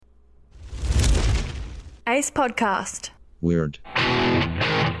Ace Podcast. Weird. La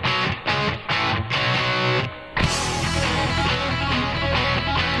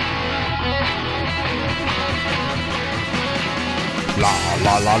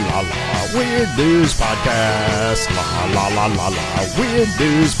la la la la, Weird News Podcast. La la la la la, Weird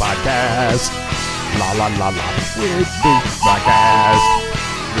News Podcast. La la la la, Weird News Podcast.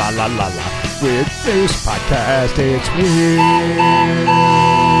 La la la la, Weird News Podcast. It's weird.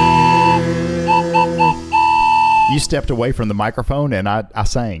 You stepped away from the microphone and I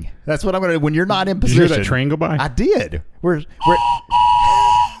sang. That's what I'm going to do when you're not in position. Did you hear that train go by? I did. We're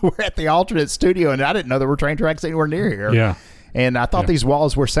at the alternate studio and I didn't know there were train tracks anywhere near here. Yeah. And I thought these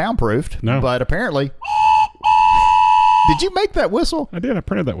walls were soundproofed. No. But apparently. Did you make that whistle? I did. I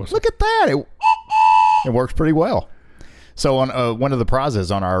printed that whistle. Look at that. It works pretty well. So on one of the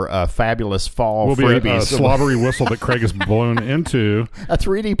prizes on our fabulous fall will be freebies. a slobbery whistle that Craig has blown into. A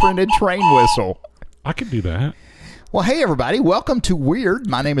 3D printed train whistle. I could do that. Well, hey, everybody. Welcome to Weird.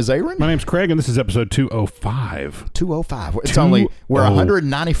 My name is Aaron. My name's Craig, and this is episode 205. 205. It's only, we're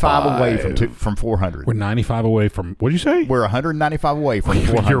 195 away from 400. We're 95 away from, what did you say? We're 195 away from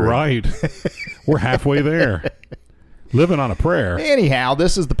 400. You're right. We're halfway there. Living on a prayer. Anyhow,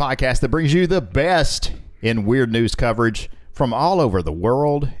 this is the podcast that brings you the best in weird news coverage from all over the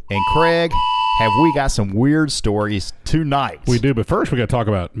world. And Craig, have we got some weird stories tonight? We do, but first we got to talk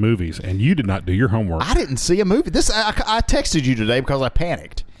about movies, and you did not do your homework. I didn't see a movie. I texted you today because I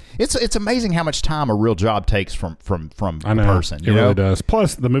panicked. It's amazing how much time a real job takes from I know. a person. It really does.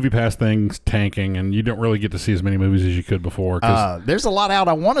 Plus, the Movie Pass thing's tanking, and you don't really get to see as many movies as you could before. There's a lot out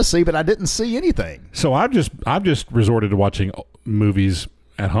I want to see, but I didn't see anything. So I've just resorted to watching movies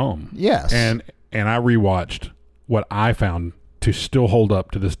at home. Yes, and I rewatched what I found to still hold up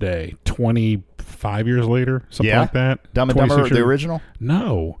to this day, 25 years later, something like that. Dumb and Dumber, the original?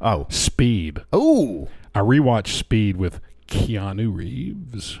 No. Oh. Speed. Oh. I rewatched Speed with Keanu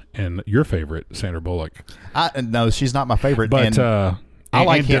Reeves and your favorite, Sandra Bullock. No, she's not my favorite. But I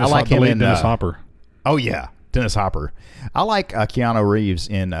like him in Dennis Hopper. Oh, yeah. Dennis Hopper. I like Keanu Reeves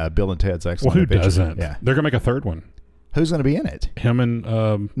in Bill and Ted's Excellent Well, who Adventure. doesn't? Yeah. They're going to make a third one. Who's going to be in it? Him and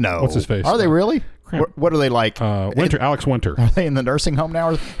no. what's his face? Are they really? What are they like? Alex Winter. Are they in the nursing home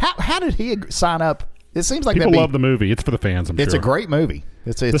now? How did he sign up? It seems like people love the movie. It's for the fans. I'm sure it's a great movie.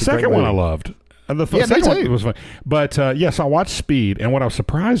 It's the second one I loved. The second one was fun. But yes, I watched Speed, and what I was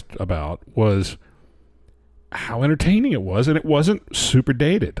surprised about was how entertaining it was, and it wasn't super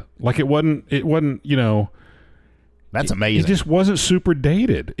dated. Like it wasn't. You know. That's amazing. It just wasn't super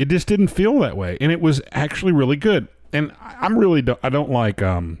dated. It just didn't feel that way, and it was actually really good. And I don't like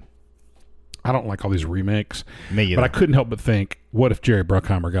all these remakes. Me either. But I couldn't help but think, what if Jerry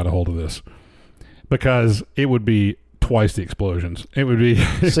Bruckheimer got a hold of this? Because it would be twice the explosions. It would be.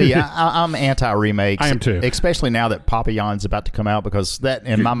 See, I'm anti-remakes. I am too. Especially now that Papillon's about to come out, because that,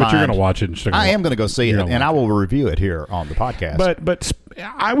 in my mind. But you're going to watch it. I am going to go see it, and I will review it here on the podcast. But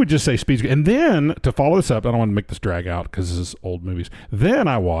I would just say Speed's good. And then, to follow this up, I don't want to make this drag out because this is old movies. Then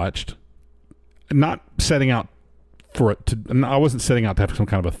I watched, not setting out for it to, I wasn't setting out to have some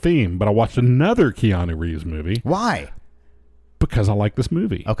kind of a theme, but I watched another Keanu Reeves movie. Why? Because I like this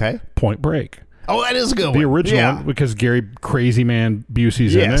movie. Okay. Point Break. Oh, that is a good one. The original one, because Gary Crazy Man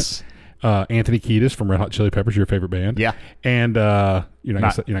Busey's in it. Anthony Kiedis from Red Hot Chili Peppers, your favorite band. Yeah. And they're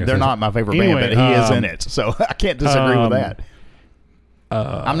not my favorite band, but he is in it, so I can't disagree with that.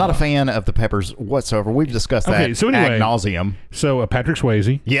 I'm not a fan of the Peppers whatsoever. We've discussed that so anyway, ad nauseum. So Patrick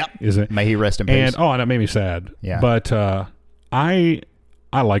Swayze, is it? May he rest in peace. And that made me sad. Yeah, but I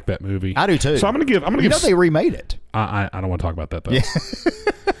like that movie. I do too. So I'm gonna give. They remade it. I don't want to talk about that though. Yeah.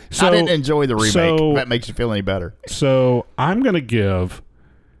 So, I didn't enjoy the remake. If that makes you feel any better. So I'm gonna give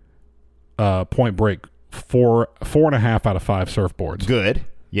Point Break 4.5 out of 5 surfboards. Good.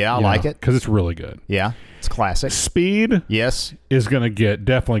 Yeah, I like it because it's really good. Yeah, it's classic. Speed, yes, is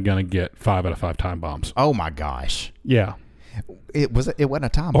definitely gonna get 5 out of 5 time bombs. Oh my gosh. Yeah. It wasn't a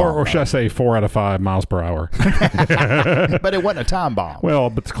time bomb. Or should I say 4 out of 5 miles per hour? But it wasn't a time bomb. Well,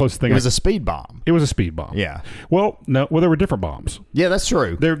 but the closest thing. It was a speed bomb. It was a speed bomb. Yeah. Well, no. Well, there were different bombs. Yeah, that's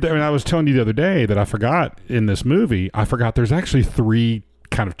true. I was telling you the other day that I forgot in this movie. There's actually 3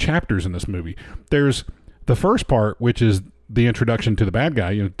 kind of chapters in this movie. There's the first part, which is the introduction to the bad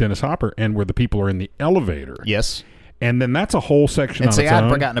guy, Dennis Hopper, and where the people are in the elevator. Yes. And then that's a whole section. And I'd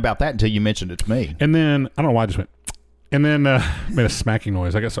forgotten about that until you mentioned it to me. And then I don't know why I just went. And then made a smacking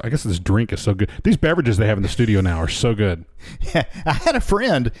noise. I guess this drink is so good. These beverages they have in the studio now are so good. Yeah, I had a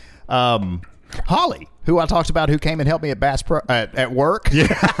friend, Holly, who I talked about, who came and helped me at Bass Pro at work.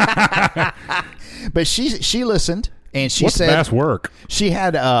 Yeah. But she listened and she What's said Bass work? She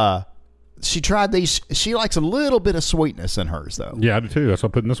had she tried these. She likes a little bit of sweetness in hers, though. Yeah, I do too. That's what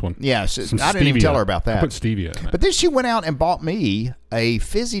I put in this one. Yeah, Some I didn't even stevia. tell her about I that. put stevia in it. But then she went out and bought me a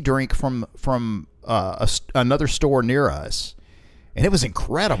fizzy drink from another store near us, and it was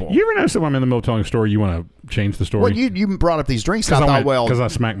incredible. You ever notice that when I'm in the middle of telling a story, you want to change the story? Well, you brought up these drinks, and I thought, well, because I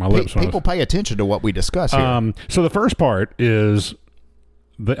smacked my lips. when I was- people pay attention to what we discuss here. So the first part is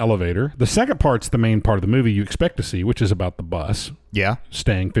the elevator. The second part's the main part of the movie you expect to see, which is about the bus Yeah,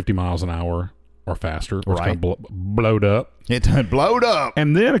 staying 50 miles an hour or faster, or Right. it's going to blowed up. it blowed up.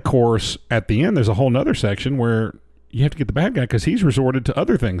 And then, of course, at the end, there's a whole nother section where you have to get the bad guy because he's resorted to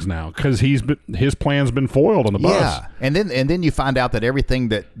other things now because his plan's been foiled on the bus. Yeah, and then you find out that everything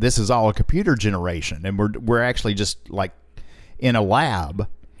that this is all a computer generation, and we're actually just like in a lab.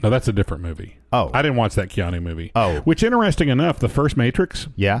 No, that's a different movie. Oh. I didn't watch that Keanu movie. Oh. Which, interesting enough, the first Matrix,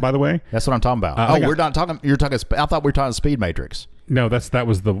 Yeah. by the way, That's what I'm talking about. I got- we're not talking. You're talking. I thought we were talking Speed Matrix no, that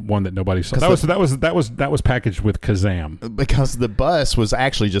was the one that nobody saw. 'Cause That was packaged with Kazam. because the bus was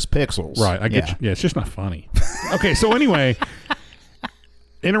actually just pixels. Right, I get you. Yeah, it's just not funny. Okay, so anyway,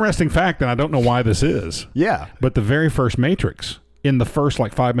 interesting fact, and I don't know why this is, Yeah, but the very first Matrix, in the first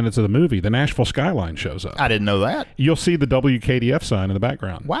 5 minutes of the movie, the Nashville skyline shows up. I didn't know that. You'll see the WKDF sign in the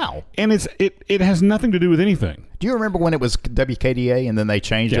background. Wow. And it has nothing to do with anything. Do you remember when it was WKDA and then they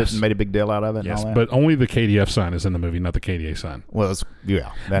changed Yes. it and made a big deal out of it? And Yes, all that? but only the KDF sign is in the movie, not the KDA sign. well,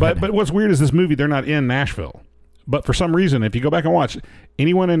 But what's weird is this movie, they're not in Nashville. But for some reason, if you go back and watch,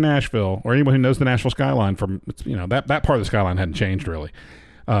 anyone in Nashville or anyone who knows the Nashville skyline from, that part of the skyline hadn't changed really.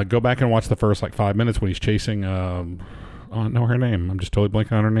 Go back and watch the first 5 minutes when he's chasing, I don't know her name. I'm just totally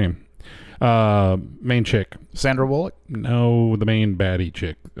blanking on her name. Main chick. Sandra Bullock. No, the main baddie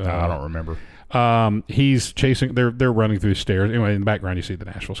chick. I don't remember. He's chasing. They're running through the stairs. Anyway, in the background, you see the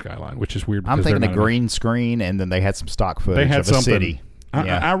Nashville skyline, which is weird. I'm because thinking they're a not in- green screen, and then they had some stock footage They had of a something. city.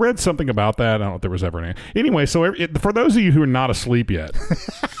 Yeah. I read something about that. I don't know if there was ever any. Anyway, so for those of you who are not asleep yet,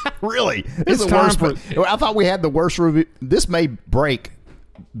 Really, It's the time worst. for- I thought we had the worst review. This may break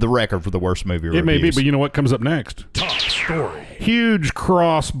the record for the worst movie reviews. it may be, but you know what comes up next? Top story. Huge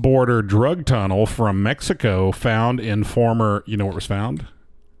cross-border drug tunnel from Mexico found in former. You know where it was found?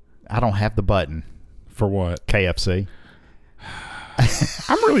 I don't have the button. For what? KFC.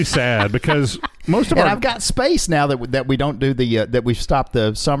 I'm really sad because most of And our. I've got space now that we don't do the that we've stopped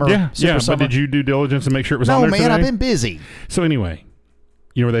the summer. yeah. Super But summer. did you do diligence and make sure it was No, on there man, today? I've been busy. So anyway,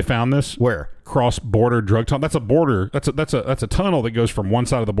 you know where they found this? Where? Cross-border drug tunnel. That's a border. That's a tunnel that goes from one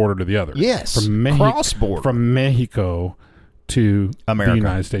side of the border to the other. Yes, from cross-border. from Mexico to America. the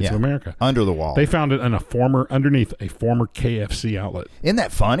United States Yeah. of America. Under the wall. They found it in underneath a former KFC outlet. Isn't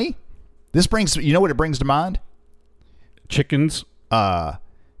that funny? This brings. You know what it brings to mind? Chickens.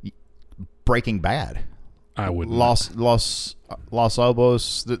 Breaking Bad. I would Los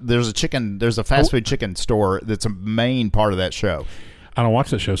Obos. There's a chicken. There's a fast food chicken store that's a main part of that show. I don't watch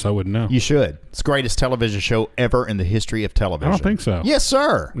that show, so I wouldn't know. You should. It's the greatest television show ever in the history of television. I don't think so. Yes,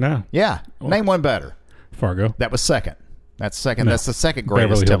 sir. No. Yeah. Name one better. Fargo. That was second. That's second. No. That's the second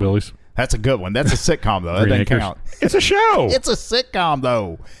greatest. Beverly Hillbillies. That's a good one. That's a sitcom though. That Green doesn't Acres. count. It's a show. It's a sitcom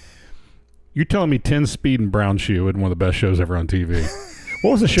though. You're telling me 10 Speed and Brown Shoe isn't one of the best shows ever on TV.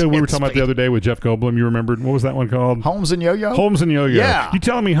 What was the show we were talking about the other day with Jeff Goldblum? You remembered? What was that one called? Holmes and Yo-Yo. Holmes and Yo-Yo. Yeah. You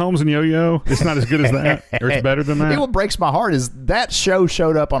telling me Holmes and Yo-Yo? It's not as good as that? Or it's better than that? What breaks my heart is that show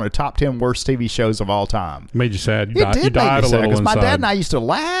showed up on a top 10 worst TV shows of all time. Made you sad. You, It did you make died me a sad little because my inside. dad and I used to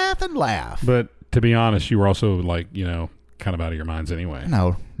laugh and laugh. But to be honest, you were also kind of out of your minds anyway.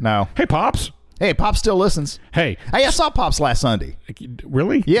 No. Hey, Pops. Hey, Pop still listens. Hey. Hey, I saw Pops last Sunday.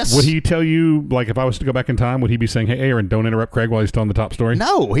 Really? Yes. Would he tell you, if I was to go back in time, would he be saying, hey, Aaron, don't interrupt Craig while he's telling the top story?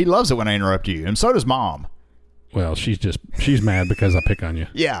 No, he loves it when I interrupt you, and so does Mom. Well, she's mad because I pick on you.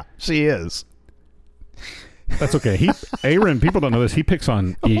 Yeah, she is. That's okay. Aaron, people don't know this. He picks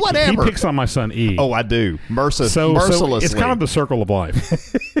on E. Whatever. He picks on my son E. Oh, I do. So Mercilessly. it's kind of the circle of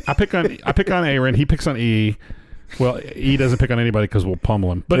life. I pick on Aaron. He picks on E. Well, E doesn't pick on anybody because we'll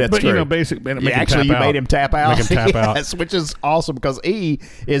pummel him. But That's true. basically, make him actually, tap you out. made him tap out. Make him tap out. Yes, which is awesome because E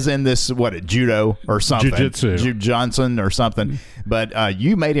is in this judo or something, Jiu-jitsu. Jude Johnson or something. But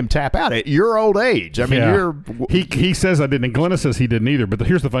you made him tap out at your old age. I mean, Yeah. He says I didn't, and Glenna says he didn't either. But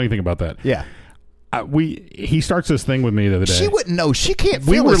here's the funny thing about that. yeah. He starts this thing with me the other day. She wouldn't know. She can't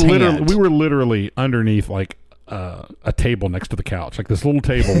feel we were his hand. literally underneath a table next to the couch, this little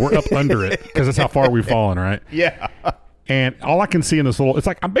table. We're up under it because that's how far we've fallen, right? Yeah. And all I can see in this it's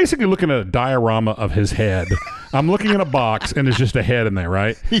I'm basically looking at a diorama of his head. I'm looking in a box and there's just a head in there,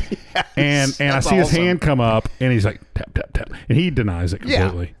 right? Yes, and I that's see his awesome. hand come up and he's like, tap, tap, tap. And he denies it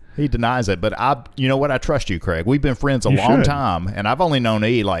completely. He denies it, but you know what? I trust you, Craig. We've been friends a long should. time, and I've only known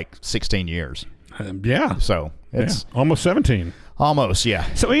E like 16 years. Yeah. So it's Almost 17. almost,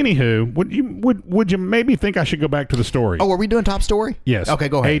 yeah. So anywho, would you maybe think I should go back to the story? Oh, are we doing top story? Yes. Okay,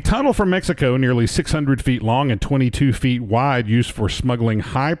 go ahead. A tunnel from Mexico, nearly 600 feet long and 22 feet wide, used for smuggling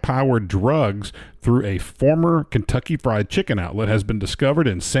high-powered drugs through a former Kentucky Fried Chicken outlet, has been discovered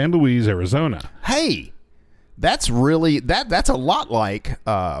in San Luis, Arizona. Hey, that's really that's a lot like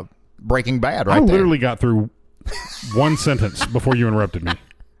Breaking Bad, right I there. literally got through one sentence before you interrupted me.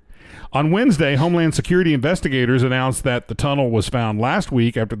 On Wednesday, Homeland Security investigators announced that the tunnel was found last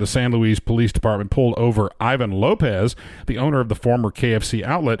week after the San Luis Police Department pulled over Ivan Lopez, the owner of the former KFC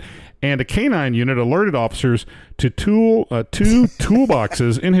outlet, and a canine unit alerted officers to two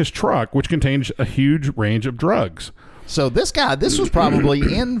toolboxes in his truck, which contained a huge range of drugs. So this was probably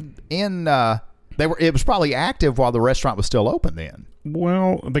it was probably active while the restaurant was still open then.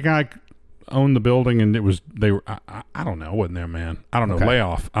 Well, the guy owned the building, and I don't know, wasn't there, man? I don't know. Okay.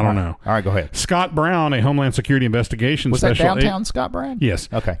 Layoff. I don't know. All right, go ahead. Scott Brown, a Homeland Security Investigation Was special that downtown Scott Brown? Yes.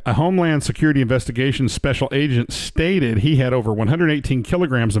 Okay. A Homeland Security Investigations special agent stated he had over 118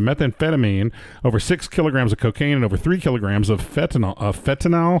 kilograms of methamphetamine, over 6 kilograms of cocaine, and over 3 kilograms of fentanyl.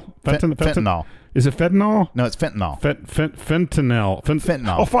 Fentanyl. Is it fentanyl? No, it's fentanyl. Fentanyl.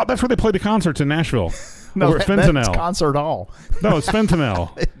 Fentanyl. Oh, fuck, that's where they play the concerts in Nashville. No, Over at Fentanyl. that's Concert Hall. No, it's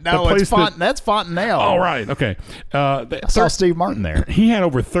fentanyl. No, that's Fontanelle. Oh, right. Okay. I saw Steve Martin there. He had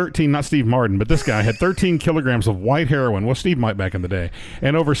over 13, not Steve Martin, but this guy had 13 kilograms of white heroin. Well, Steve might back in the day.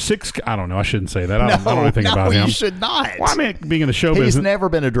 And over 6, I don't know, I shouldn't say that. I don't know anything about him. you should not. Well, I mean, being in the show He's business. never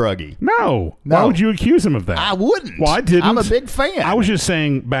been a druggie. No. No. Why would you accuse him of that? I wouldn't. Well, I didn't. I'm a big fan. I was just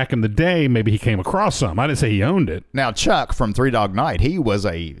saying back in the day, maybe he came across some. I didn't say he owned it. Now, Chuck from Three Dog Night, he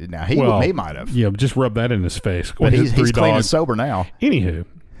might have. Yeah, just rub that in his face. But His he's clean and dogs. sober now. Anywho,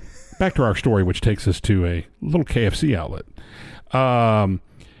 back to our story, which takes us to a little KFC outlet.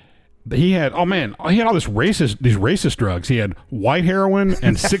 He had all these racist drugs. He had white heroin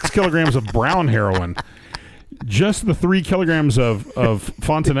and 6 kilograms of brown heroin. Just the 3 kilograms of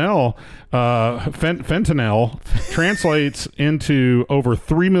fentanyl translates into over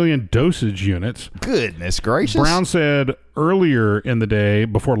 3 million dosage units. Goodness gracious. Brown said earlier in the day,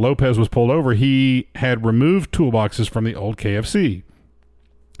 before Lopez was pulled over, he had removed toolboxes from the old KFC.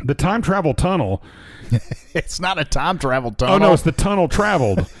 The time travel tunnel. It's not a time travel tunnel. Oh, no, it's the tunnel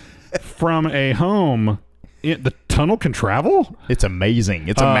traveled from a home. The tunnel can travel? It's amazing.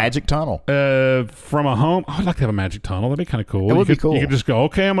 It's a magic tunnel. From a home. Oh, I'd like to have a magic tunnel. That'd be kind of cool. It would be cool. You could just go,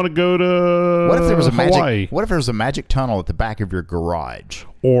 okay, I'm going to go to What if there was a Hawaii. What if there was a magic tunnel at the back of your garage?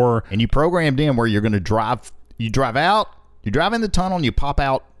 Or And you programmed in where you're going to drive. You drive out. You drive in the tunnel and you pop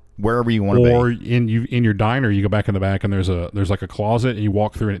out wherever you want to be. Or in your diner, you go back in the back and there's like a closet and you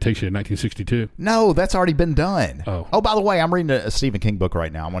walk through and it takes you to 1962. No, that's already been done. Oh, by the way, I'm reading a Stephen King book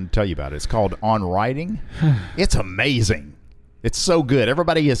right now. I want to tell you about it. It's called On Writing. It's amazing. It's so good.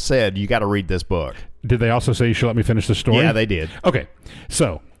 Everybody has said you got to read this book. Did they also say you should let me finish the story? Yeah, they did. Okay,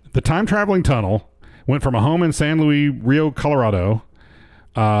 so the time traveling tunnel went from a home in San Luis Rio, Colorado,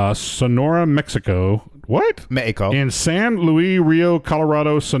 Sonora, Mexico. What? Mexico. In San Luis Rio,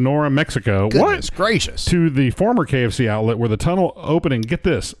 Colorado, Sonora, Mexico. Goodness what? gracious. To the former KFC outlet where the tunnel opening, get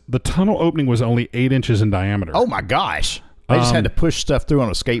this, the tunnel opening was only 8 inches in diameter. Oh my gosh. They just had to push stuff through on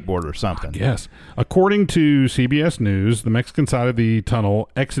a skateboard or something. Yes. According to CBS News, the Mexican side of the tunnel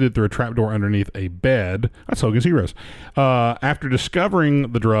exited through a trapdoor underneath a bed. That's Hogan's Heroes. After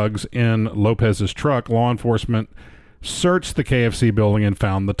discovering the drugs in Lopez's truck, law enforcement searched the KFC building and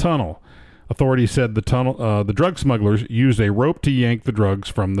found the tunnel. Authorities said the drug smugglers used a rope to yank the drugs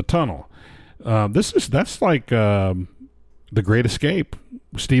from the tunnel. That's like The Great Escape.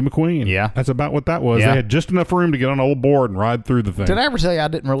 Steve McQueen. Yeah. That's about what that was. Yeah. They had just enough room to get on an old board and ride through the thing. Did I ever tell you I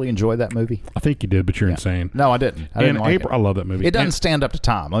didn't really enjoy that movie? I think you did, but you're insane. No, I didn't. I didn't In like April, it. I love that movie. It doesn't stand up to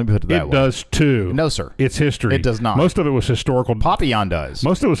time. Let me put it that way. It does too. No, sir. It's history. It does not. Most of it was historical. Papillon does.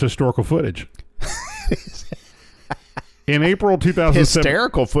 Most of it was historical footage. In April 2007,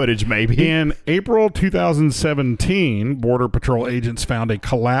 Hysterical footage, maybe. in April 2017, Border Patrol agents found a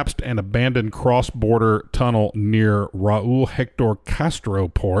collapsed and abandoned cross-border tunnel near Raul Hector Castro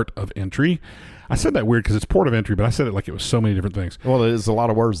port of entry. I said that weird because it's port of entry, but I said it like it was so many different things. Well, there's a lot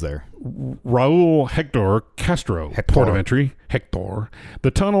of words there. Raul Hector Castro, port of entry. Hector.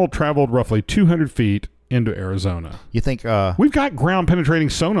 The tunnel traveled roughly 200 feet into Arizona. You think We've got ground-penetrating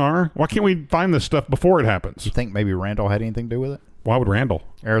sonar. Why can't we find this stuff before it happens? maybe Randall had anything to do with it? Why would Randall?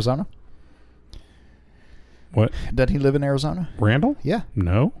 Arizona? What? Doesn't he live in Arizona? Randall? Yeah.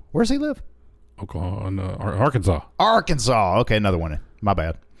 No. Where's he live? Oklahoma, Arkansas. Arkansas. Okay, another one. My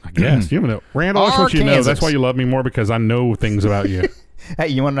bad. I guess. You know, Randall, I just want you to know Arkansas. that's why you love me more, because I know things about you. Hey,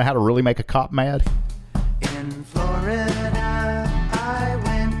 you want to know how to really make a cop mad? In Florida, I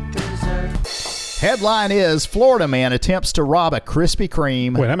went berserk. Headline is Florida man attempts to rob a Krispy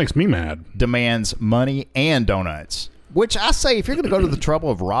Kreme, Wait, that makes me mad. demands money and donuts. Which I say, if you're going to go to the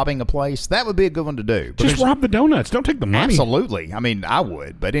trouble of robbing a place, that would be a good one to do. Just Because- rob the donuts. Don't take the money. Absolutely. I mean, I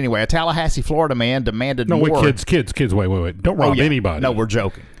would. But anyway, a Tallahassee, Florida man demanded No, more. wait, kids. Wait. Don't rob Oh, yeah. anybody. No, we're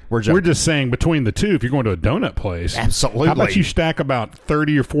joking. We're joking. We're just saying between the two, if you're going to a donut place, Absolutely. how about you stack about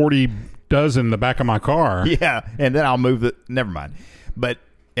 30 or 40 dozen in the back of my car? Yeah, and then I'll move the. Never mind. But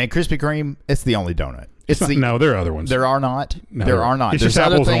and Krispy Kreme, it's the only donut. It's the No, there are other ones. There are not. No, there are not. it's There's just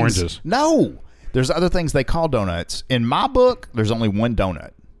other apples and things. oranges. No, there's other things they call donuts. In my book, there's only one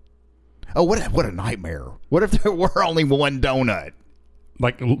donut. Oh, what a nightmare! What if there were only one donut?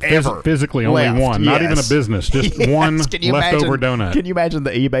 Like Ever physically only left. one, not even a Yes. business, just Yes. one Can you leftover imagine, donut. Can you imagine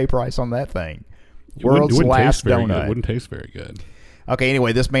the eBay price on that thing? It wouldn't- World's it wouldn't last taste very donut. good. It wouldn't taste very good. Okay,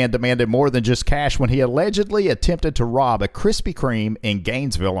 anyway, this man demanded more than just cash when he allegedly attempted to rob a Krispy Kreme in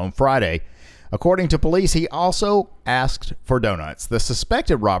Gainesville on Friday. According to police, he also asked for donuts. The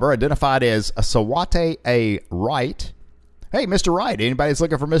suspected robber, identified as Sawate A. Wright. Hey, Mr. Wright. Anybody's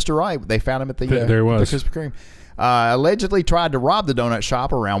looking for Mr. Wright? They found him at the, There he was. the Krispy Kreme. Allegedly tried to rob the donut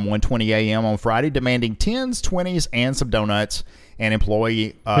shop around 1:20 a.m. on Friday, demanding 10s, 20s, and some donuts. An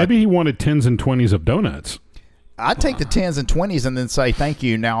employee... Maybe he wanted 10s and 20s of donuts. I'd take the 10s and 20s and then say, thank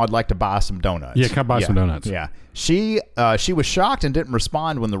you, now I'd like to buy some donuts. Yeah, come buy some donuts. Yeah. She was shocked and didn't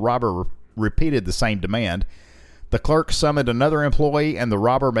respond when the robber repeated the same demand. The clerk summoned another employee, and the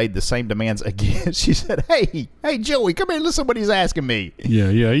robber made the same demands again. She said, hey, Joey, come here and listen to what he's asking me.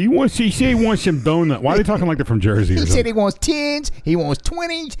 Yeah. He said he wants some donut. Why are they talking like they're from Jersey? He Or said something? he wants 10s, he wants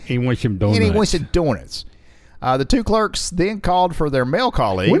 20s, He wants some donuts. and he wants some donuts. The two clerks then called for their male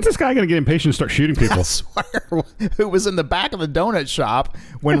colleague. When's this guy going to get impatient and start shooting people? I swear, who was in the back of the donut shop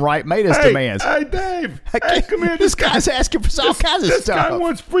when Wright made his demands. Hey, Dave. Hey, come here. This guy's asking for all kinds of This stuff. guy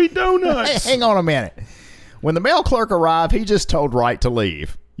wants free donuts. Hang on a minute. When the mail clerk arrived, he just told Wright to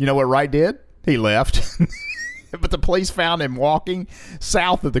leave. You know what Wright did? He left. But the police found him walking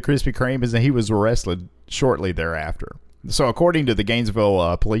south of the Krispy Kreme, and he was arrested shortly thereafter. So according to the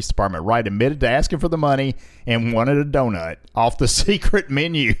Gainesville Police Department, Wright admitted to asking for the money and wanted a donut off the secret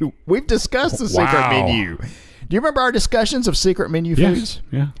menu. We've discussed the secret Wow. menu. Do you remember our discussions of secret menu Yes, foods?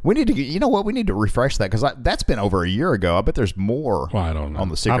 yeah. We need to get, you know what? We need to refresh that because that's been over a year ago. I bet there's more Well, I don't know. on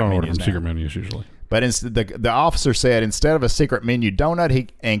the secret I don't order menus from now. secret menus usually. But instead, the officer said instead of a secret menu donut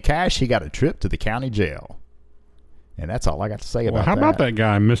and cash, he got a trip to the county jail. And that's all I got to say Well, about how that. about that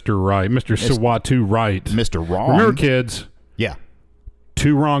guy, Mr. Wright, Mr. Sawatu Wright? Mr. Wrong? Remember, kids, Yeah.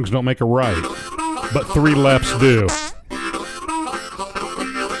 2 wrongs don't make a right, but 3 lefts do.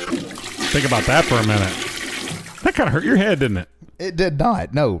 Think about that for a minute. That kind of hurt your head, didn't it? It did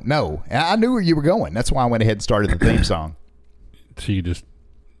not. No. And I knew where you were going. That's why I went ahead and started the theme song. So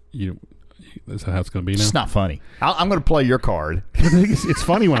that's how it's going to be now? It's not funny. I'm going to play your card. It's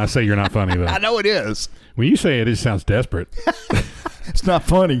funny when I say you're not funny, though. I know it is. When you say it, it sounds desperate. It's not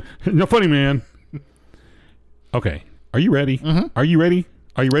funny. No funny, man. Okay. Are you ready? Mm-hmm. Are you ready?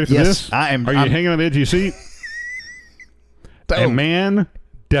 Are you ready for Yes, this? I am. Are you hanging on the edge of your seat? A man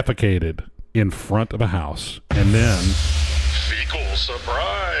defecated in front of a house and Fecal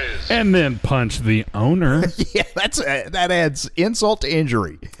surprise. punched the owner. Yeah, that adds insult to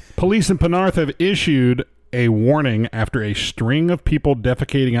injury. Police in Penarth have issued a warning after a string of people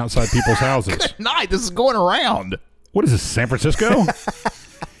defecating outside people's houses. Night, this is going around. What is this, San Francisco?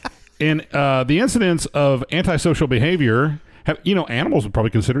 And the incidents of antisocial behavior animals would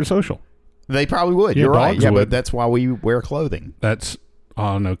probably consider it social. They probably would. Yeah, You're right. dogs Yeah, would. but that's why we wear clothing. That's,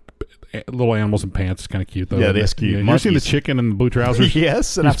 oh no, little animals in pants is kind of cute though. Yeah, isn't it it? is cute. You ever seen the Monkeys. chicken in the blue trousers?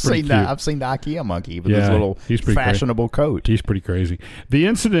 Yes, and He's I've pretty seen that. cute. I've seen the IKEA monkey with his Yeah, little he's pretty crazy. fashionable coat. He's pretty crazy. The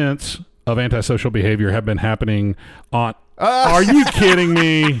incidents of antisocial behavior have been happening on. Are you kidding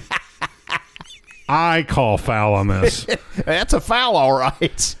me? I call foul on this. That's a foul, all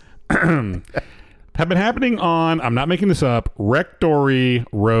right. Have been happening on, I'm not making this up, Rectory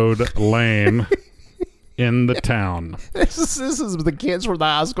Road Lane in the town. This is the kids from the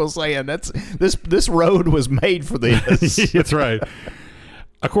high school saying this road was made for this. That's right.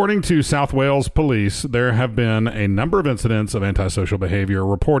 According to South Wales Police, there have been a number of incidents of antisocial behavior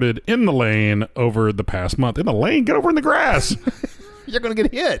reported in the lane over the past month. In the lane? Get over in the grass. You're going to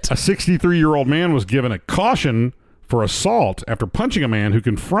get hit. A 63-year-old man was given a caution for assault after punching a man who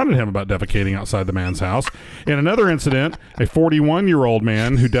confronted him about defecating outside the man's house. In another incident, a 41-year-old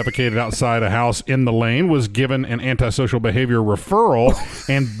man who defecated outside a house in the lane was given an antisocial behavior referral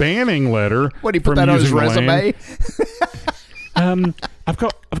and banning letter. What, he put from that on his using the lane. resume? I've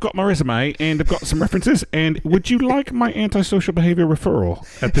got my resume and I've got some references. And would you like my antisocial behavior referral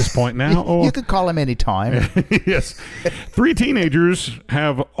at this point now? Or You could call him anytime. yes, 3 teenagers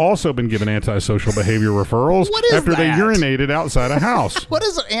have also been given antisocial behavior referrals What is after they that? urinated outside a house. What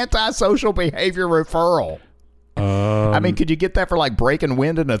is an antisocial behavior referral? I mean, could you get that for like breaking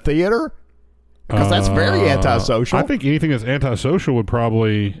wind in a theater? Because that's very antisocial. I think anything that's antisocial would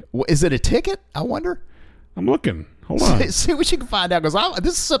probably. Is it a ticket? I wonder. I'm looking. Hold on. See what you can find out, because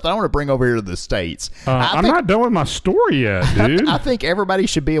this is something I want to bring over here to the States. I'm not done with my story yet, dude. I think everybody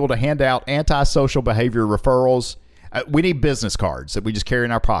should be able to hand out antisocial behavior referrals. We need business cards that we just carry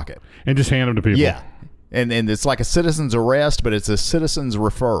in our pocket. And just hand them to people. Yeah. And it's like a citizen's arrest, but it's a citizen's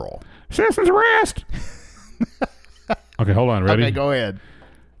referral. Citizen's arrest. Okay, hold on. Ready? Okay, go ahead.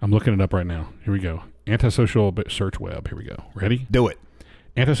 I'm looking it up right now. Here we go. Antisocial search web. Here we go. Ready? Do it.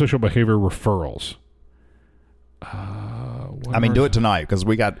 Antisocial behavior referrals. I mean, do it tonight, because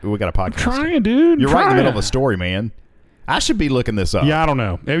we got a podcast. Trying, dude. You're right in the middle of a Trying. story, man. I should be looking this up. Yeah, I don't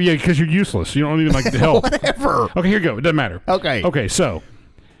know. Yeah, because you're useless. You don't even like the help. Whatever. Okay, here you go. It doesn't matter. Okay. Okay, so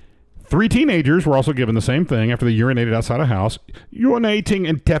 3 teenagers were also given the same thing after they urinated outside a house. Urinating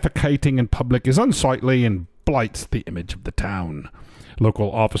and defecating in public is unsightly and blights the image of the town.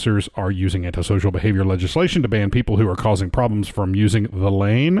 Local officers are using antisocial behavior legislation to ban people who are causing problems from using the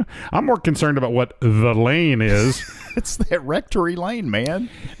lane. I'm more concerned about what the lane is. It's that rectory lane, man.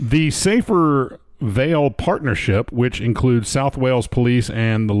 The Safer Vale Partnership, which includes South Wales Police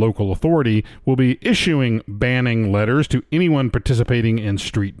and the local authority, will be issuing banning letters to anyone participating in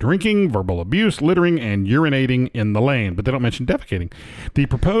street drinking, verbal abuse, littering, and urinating in the lane. But they don't mention defecating. The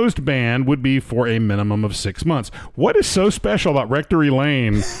proposed ban would be for a minimum of 6 months. What is so special about Rectory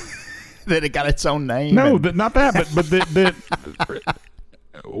Lane? That it got its own name. No, and- not that, but that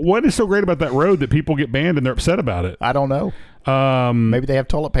what is so great about that road that people get banned and they're upset about it? I don't know. Maybe they have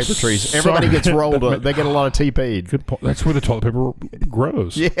toilet paper trees. Sorry. Everybody gets rolled. They get a lot of TP'd. Good point. That's where the toilet paper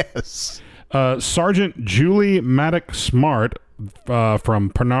grows. Yes. Sergeant Julie Maddock Smart from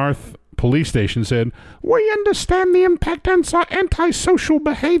Penarth Police Station said, "We understand the impact antisocial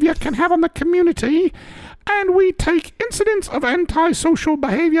behavior can have on the community, and we take incidents of antisocial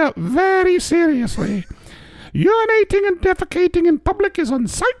behavior very seriously. Urinating and defecating in public is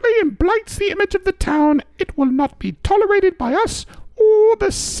unsightly and blights the image of the town. It will not be tolerated by us or the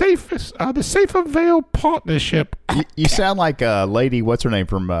Safer Vale Partnership." You sound like a lady. What's her name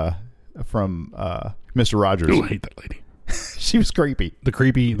from Mr. Rogers? Ooh, I hate that lady. She was creepy. The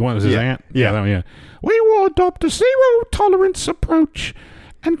creepy, the one was his Yeah. aunt? Yeah. That one, yeah. "We will adopt a zero-tolerance approach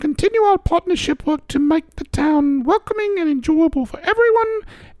and continue our partnership work to make the town welcoming and enjoyable for everyone.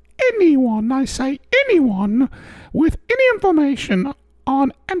 Anyone, I say anyone, with any information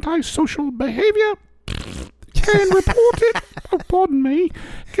on antisocial behavior can report it, report it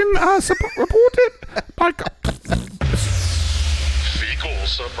Fecal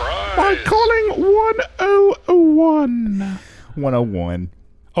surprise. by calling 101. 101.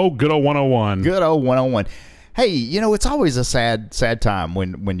 Oh, good old 101. Good old 101. Hey, it's always a sad time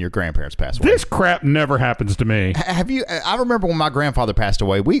when your grandparents pass away. This crap never happens to me. Have you? I remember when my grandfather passed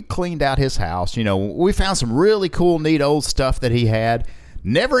away, we cleaned out his house. We found some really cool, neat old stuff that he had.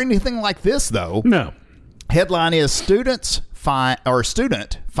 Never anything like this, though. No. Headline is student finds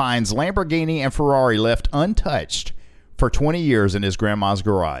Lamborghini and Ferrari left untouched for 20 years in his grandma's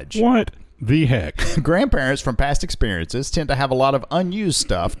garage. What the heck? Grandparents, from past experiences, tend to have a lot of unused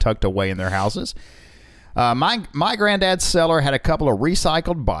stuff tucked away in their houses. My granddad's cellar had a couple of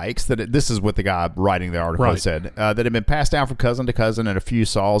recycled bikes this is what the guy writing the article Right. said, that had been passed down from cousin to cousin, and a few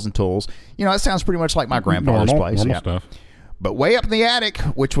saws and tools. That sounds pretty much like my grandfather's place. Normal Yeah. stuff. But way up in the attic,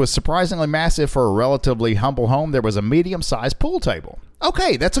 which was surprisingly massive for a relatively humble home, there was a medium-sized pool table.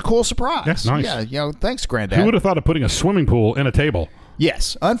 Okay, that's a cool surprise. That's nice. Yeah, thanks, Granddad. Who would have thought of putting a swimming pool in a table?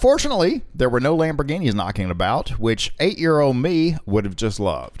 Yes. Unfortunately, there were no Lamborghinis knocking about, which 8-year-old me would have just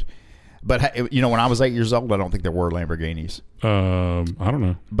loved. But, when I was 8 years old, I don't think there were Lamborghinis. I don't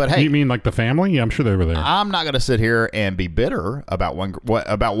know. But hey- You mean like the family? Yeah, I'm sure they were there. I'm not going to sit here and be bitter about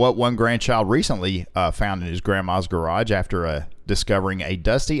what one grandchild recently found in his grandma's garage after discovering a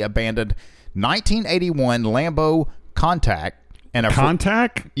dusty, abandoned 1981 Lambo Contact. And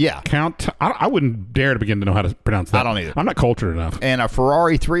Contact? Yeah. I wouldn't dare to begin to know how to pronounce that. I don't either. I'm not cultured enough. And a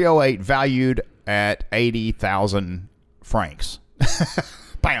Ferrari 308 valued at 80,000 francs.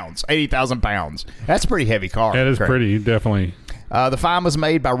 pounds, 80,000 pounds. That's a pretty heavy car. That is Craig. pretty, definitely. The find was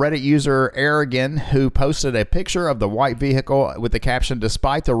made by Reddit user Aragon, who posted a picture of the white vehicle with the caption,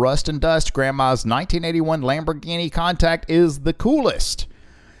 "Despite the rust and dust, Grandma's 1981 Lamborghini Contact is the coolest."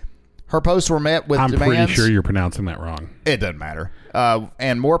 Her posts were met with I'm demands. pretty sure you're pronouncing that wrong. It doesn't matter.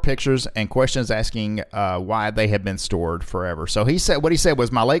 And more pictures and questions asking why they have been stored forever. So what he said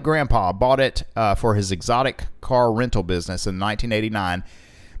was, my late grandpa bought it for his exotic car rental business in 1989.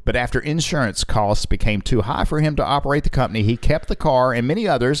 But after insurance costs became too high for him to operate the company, he kept the car and many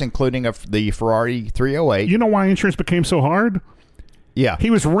others, including the Ferrari 308. You know why insurance became so hard? Yeah. He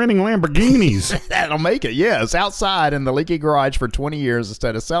was renting Lamborghinis. That'll make it, yes. Outside in the leaky garage for 20 years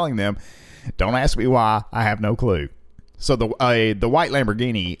instead of selling them. Don't ask me why. I have no clue. So the white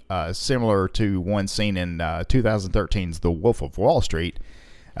Lamborghini, similar to one seen in 2013's The Wolf of Wall Street,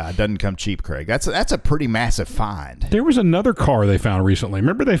 doesn't come cheap, Craig. That's a pretty massive find. There was another car they found recently.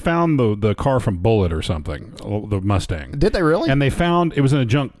 Remember they found the car from Bullitt or something, the Mustang. Did they really? And they found it was in a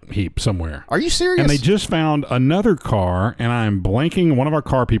junk heap somewhere. Are you serious? And they just found another car, and I'm blanking. One of our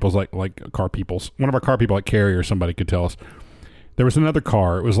car people's one of our car people like Carrie or somebody could tell us. There was another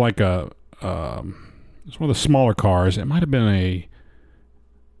car. It was like it was one of the smaller cars. It might have been a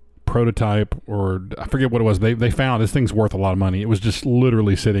prototype, or I forget what it was. They found this thing's worth a lot of money. It was just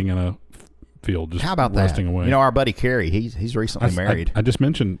literally sitting in a field, just How about rusting that? away. You know, our buddy Kerry, he's recently married. I just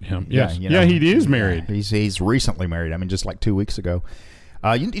mentioned him. Yes. you know, he is married. He's recently married. I mean, just like 2 weeks ago.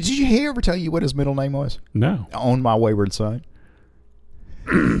 Did he ever tell you what his middle name was? No. On My Wayward Son.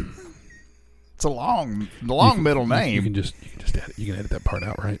 It's a long middle name. You can just edit, you can edit that part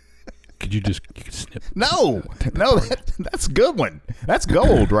out, right? You can snip. No, that's a good one. That's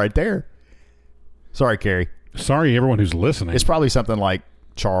gold right there. Sorry, Kerry. Sorry, everyone who's listening. It's probably something like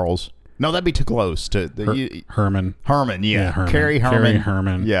Charles. No, that'd be too close to Herman. Herman, yeah. Herman. Kerry Herman.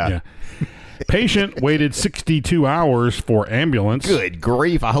 Herman. Yeah. Patient waited 62 hours for ambulance. Good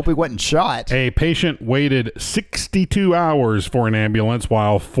grief. I hope he wasn't shot. A patient waited 62 hours for an ambulance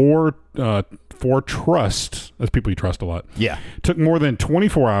while four trusts, that's people you trust a lot, took more than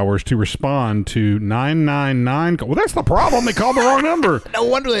 24 hours to respond to 999. Well, that's the problem. They called the wrong number. No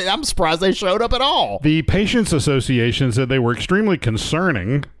wonder. I'm surprised they showed up at all. The Patients Association said they were extremely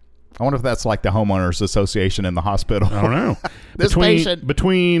concerning. I wonder if that's like the homeowners association in the hospital. I don't know.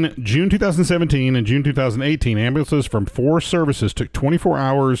 Between June 2017 and June 2018, ambulances from 4 services took 24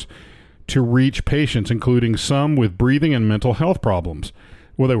 hours to reach patients, including some with breathing and mental health problems.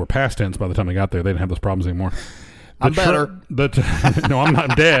 Well, they were past tense by the time they got there. They didn't have those problems anymore. I'm better. No, I'm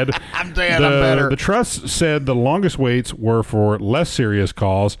not dead. I'm dead. I'm better. The trust said the longest waits were for less serious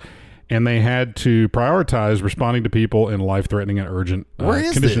calls, and they had to prioritize responding to people in life-threatening and urgent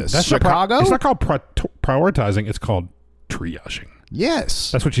conditions. Where is this? That's Chicago? It's not called prioritizing. It's called triaging.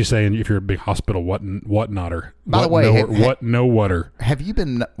 Yes. That's what you say if you're a big hospital whatnotter. By the way, whatter. Have you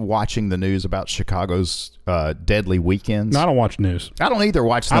been watching the news about Chicago's deadly weekends? No, I don't watch news. I don't either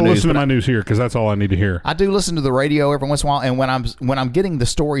watch the news. I listen to my news here because that's all I need to hear. I do listen to the radio every once in a while, and when I'm getting the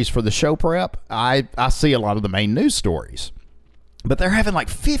stories for the show prep, I see a lot of the main news stories. But they're having like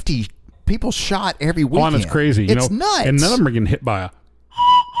 50 people shot every weekend. Oh, and it's crazy. It's nuts. And none of them are getting hit by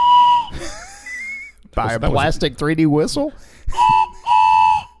a plastic 3D whistle.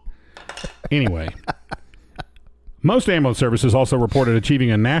 Anyway, most ambulance services also reported achieving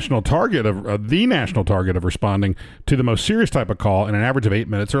the national target of responding to the most serious type of call in an average of 8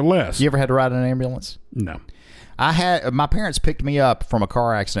 minutes or less. You ever had to ride in an ambulance? No. My parents picked me up from a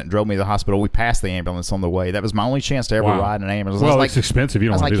car accident and drove me to the hospital. We passed the ambulance on the way. That was my only chance to ever ride in an ambulance. Well, it's expensive. You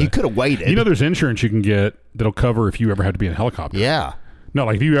don't want to do that. You could have waited. You know, there's insurance you can get that'll cover if you ever had to be in a helicopter. Yeah. No,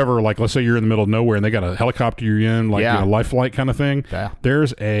 like if you ever, like, let's say you're in the middle of nowhere and they got a helicopter you're in, like a life flight kind of thing. Yeah.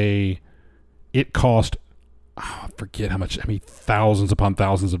 It cost, I forget how much, thousands upon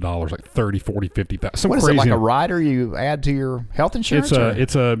thousands of dollars, like 30, 40, 50,000. What is it, like a rider you add to your health insurance? I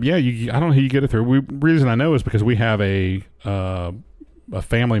don't know how you get it through. Reason I know is because we have a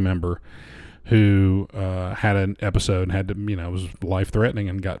family member who had an episode and had to, it was life-threatening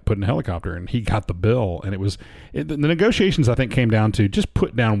and got put in a helicopter, and he got the bill. And the negotiations, I think, came down to just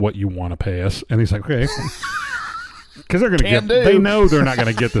put down what you want to pay us. And he's like, okay. Because they're going to they know they're not going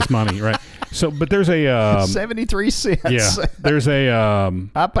to get this money, right? So, but there's a 73 cents. Yeah, there's a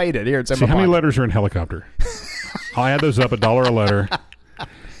I paid it here. It's in my how many pocket. letters are in helicopter? I'll add those up, $1 a letter.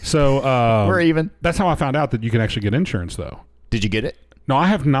 So we're even. That's how I found out that you can actually get insurance, though. Did you get it? No, I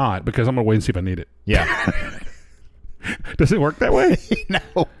have not, because I'm going to wait and see if I need it. Yeah. Does it work that way?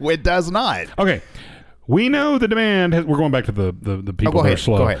 No, it does not. Okay. We know the demand we're going back to the people go that ahead. are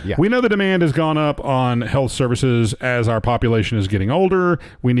slow. Go ahead, yeah. We know the demand has gone up on health services as our population is getting older.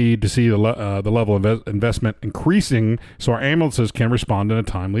 We need to see the level of investment increasing so our ambulances can respond in a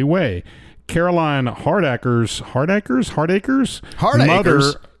timely way. Caroline Hardacre's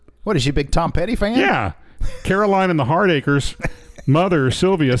mother. What is she, a big Tom Petty fan? Yeah. Caroline and the Hardacres' mother,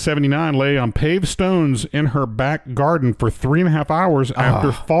 Sylvia, 79, lay on paved stones in her back garden for 3.5 hours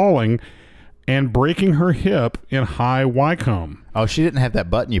after falling and breaking her hip in High Wycombe. Oh, she didn't have that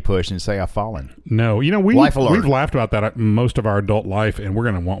button you push and say, I've fallen. No. Life alert. We've laughed about that most of our adult life, and we're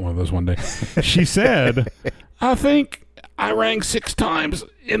going to want one of those one day. She said, I think I rang 6 times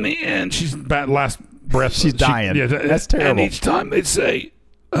in the end. She's last breath. She's dying. That's terrible. And each time they'd say,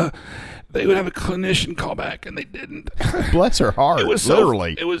 they would have a clinician call back, and they didn't. Bless her heart,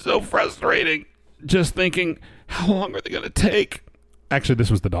 literally. It was so frustrating just thinking, how long are they going to take? Actually,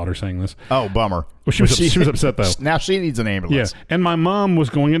 this was the daughter saying this. Oh, bummer. Well, she was upset, though. Now she needs an ambulance. Yeah, and my mom was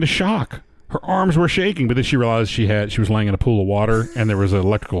going into shock. Her arms were shaking, but then she realized she was laying in a pool of water, and there was an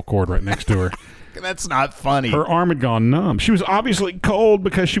electrical cord right next to her. That's not funny. Her arm had gone numb. She was obviously cold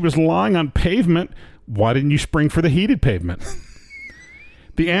because she was lying on pavement. Why didn't you spring for the heated pavement?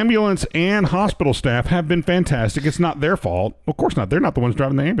 The ambulance and hospital staff have been fantastic. It's not their fault. Of course not. They're not the ones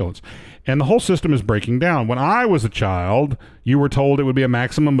driving the ambulance. And the whole system is breaking down. When I was a child, you were told it would be a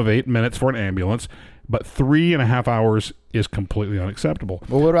maximum of 8 minutes for an ambulance, but 3.5 hours is completely unacceptable.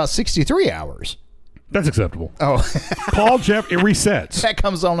 Well, what about 63 hours? That's acceptable. Oh, Paul it resets. that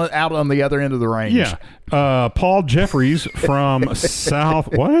comes out on the other end of the range. Yeah. Paul Jeffries from South...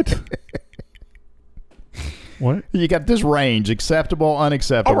 What? What? You got this range, acceptable,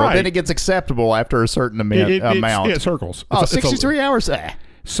 unacceptable. Oh, right. Then it gets acceptable after a certain amount. It circles. Oh, It's a- 63 hours?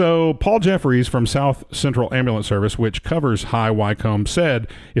 So Paul Jeffries from South Central Ambulance Service, which covers High Wycombe, said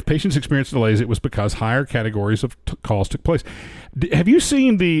if patients experienced delays, it was because higher categories of calls took place. Have you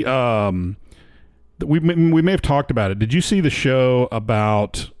seen the... we may have talked about it. Did you see the show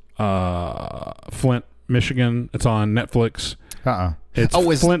about Flint, Michigan? It's on Netflix. It's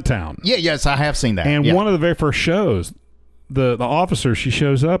Flint Town. Yeah, yes, I have seen that. And one of the very first shows, the officer, she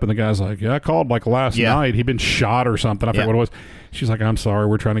shows up, and the guy's like, I called like last night. He'd been shot or something. I forget what it was. She's like, I'm sorry,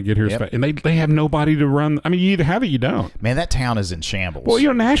 we're trying to get here. And they have nobody to run. I mean, you either have it, you don't. Man, that town is in shambles.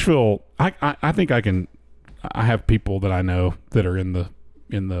 Well, Nashville, I think I have people that I know that are in the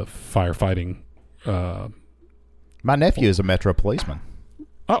firefighting. My nephew is a Metro policeman.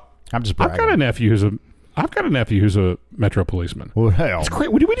 Oh, I'm just bragging. I've got a nephew who's a Metro policeman. Well, it's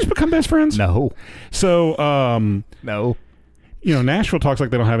great. Did we just become best friends? No. So, no. Nashville talks like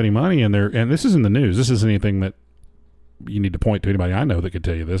they don't have any money, and this is in the news. This isn't anything that you need to point to anybody I know that could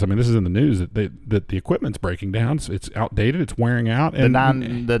tell you this. I mean, this is in the news that the equipment's breaking down. It's outdated. It's wearing out. And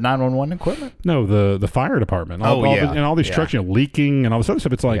the 911 equipment? No, the fire department. All these trucks, leaking and all this other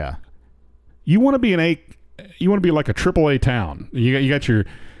stuff. It's like you want to be like a AAA town.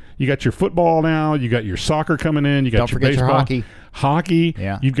 You got your football now. You got your soccer coming in. You got your baseball, your hockey.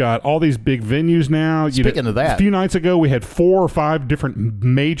 Yeah. You've got all these big venues now. Speaking of that, a few nights ago we had 4 or 5 different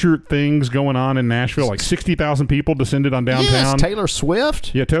major things going on in Nashville. Like 60,000 people descended on downtown. Yes, Taylor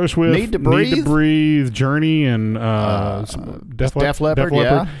Swift. Yeah, Taylor Swift. Need to Breathe. Journey, and Def Leppard.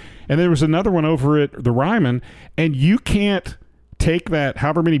 Yeah. And there was another one over at the Ryman, and you can't take that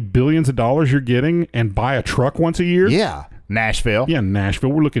however many billions of dollars you're getting and buy a truck once a year. Yeah. Nashville. Yeah, Nashville.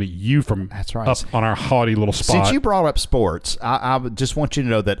 We're looking at you from That's right. up on our haughty little spot. Since you brought up sports, I just want you to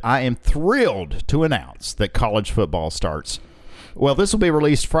know that I am thrilled to announce that college football starts. Well, this will be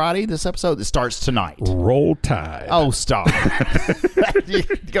released Friday. This episode, it starts tonight. Roll Tide. Oh, stop. You're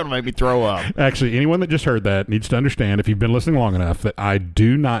going to make me throw up. Actually, anyone that just heard that needs to understand, if you've been listening long enough, that I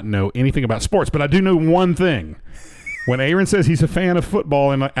do not know anything about sports, but I do know one thing. When Aaron says he's a fan of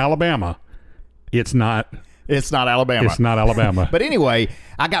football in Alabama, it's not... It's not Alabama. It's not Alabama. But anyway,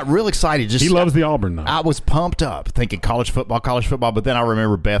 I got real excited. He loves the Auburn, though. I was pumped up thinking college football, but then I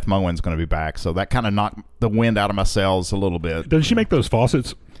remember Beth Moen's going to be back, so that kind of knocked the wind out of my sails a little bit. Doesn't she make those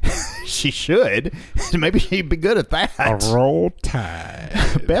faucets? She should. Maybe she'd be good at that. A Roll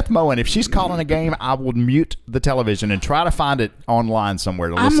Tide. Beth Moen, if she's calling a game, I will mute the television and try to find it online somewhere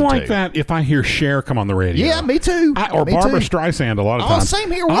to listen to. I'm like that if I hear Cher come on the radio. Yeah, me too. Or me Barbara too. Streisand a lot of times.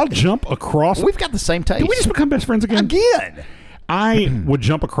 Same here. I'll jump across. We've got the same taste. Did we just become best friends again? Again. I would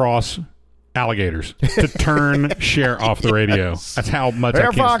jump across alligators to turn Cher off the radio. That's how much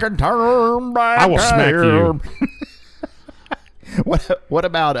If I can turn back, I will smack you. What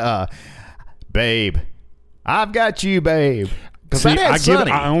about Babe? I've got you, Babe. See, I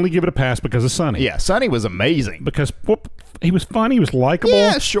I only give it a pass because of Sonny. Yeah, Sonny was amazing. Because He was funny. He was likable.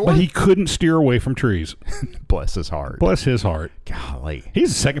 Yeah, sure. But he couldn't steer away from trees. Bless his heart. Bless his heart. Golly. He's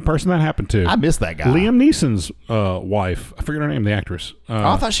the second person that happened to. I miss that guy. Liam Neeson's wife. I forget her name. The actress.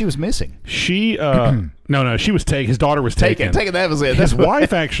 I thought she was missing. She. No. She was taken. His daughter was taken. Taken. That was it. His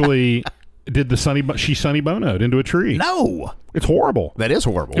wife actually did the Sonny Bono'd into a tree. No. It's horrible. That is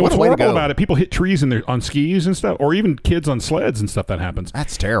horrible. What's What a way to horrible go. about it? People hit trees on skis and stuff, or even kids on sleds and stuff. That happens.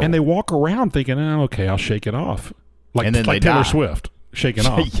 That's terrible. And they walk around thinking, "Oh, okay, I'll shake it off," And then like they Taylor die. Swift shaking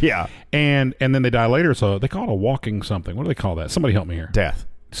off. Yeah. And then they die later. So they call it a walking something. What do they call that? Somebody help me here. Death.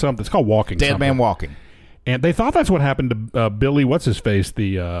 Something. It's called walking. Dead something. man walking. And they thought that's what happened to Billy. What's his face?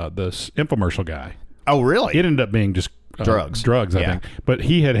 The infomercial guy. Oh, really? It ended up being just Drugs. Drugs, I Yeah. think. But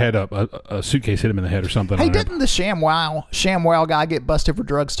he had a suitcase hit him in the head or something. Hey, I don't didn't the ShamWow guy get busted for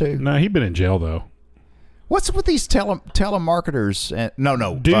drugs too? know. No, he'd been in jail though. What's with these telemarketers?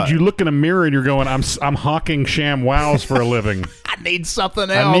 No, Dude, you look in a mirror and you're going, I'm hawking sham wows for a living. I need something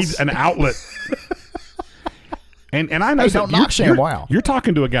I else. need an outlet. And I know Hey, that don't knock ShamWow. You're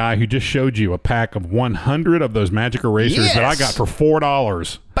talking to a guy who just showed you a pack of 100 of those magic erasers that I Yes. got for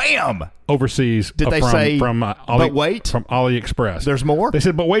 $4 Bam! overseas. Did they from, say, from "But wait"? from AliExpress? There's more? They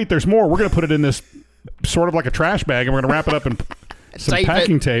said, but wait, there's more. We're going to put it in this sort of like a trash bag, and we're going to wrap it up in some Tape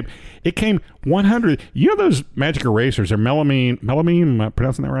packing it. tape. It came 100. You know those magic erasers? They're melamine. Am I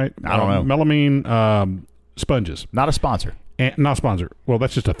pronouncing that right? I don't know. Melamine sponges. Not a sponsor. And not a sponsor. Well,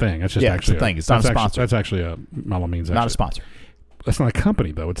 that's just a thing. That's just Yeah, it's actually a thing. It's not a that's actually- sponsor. That's actually a melamine's. Not a actually- sponsor. That's not a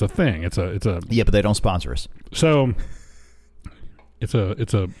company though. It's a thing. It's a. Yeah, but they don't sponsor us. So. It's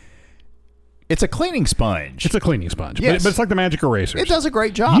a It's a cleaning sponge. It's a cleaning sponge. Yes. But it's like the magic erasers. It does a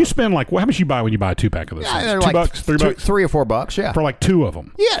great job. You spend like, how much you buy when you buy a 2-pack of those? Yeah, things? they're $2, like $3 $3 or $4. Yeah. for like 2 of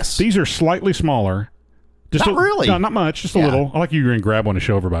them. Yes. These are slightly smaller. Just Not really. No, not much. Just a Yeah. little. I like you and grab one to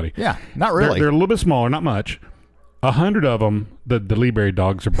show everybody. Yeah, not really. They're a little bit smaller, not much. 100 of them. The Lee-Berry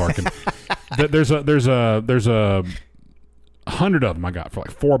dogs are barking. There's a 100 of them I got for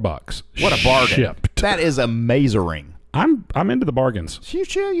like $4. What a bargain. Shipped. That is amazing. I'm into the bargains.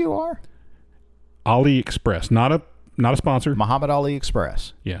 Sure you are. AliExpress, not a sponsor. Muhammad Ali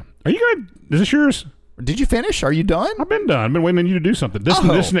Express. Yeah. Are you good? Is this yours? Did you finish? Are you done? I've been done. I've been waiting on you to do something. This Oh.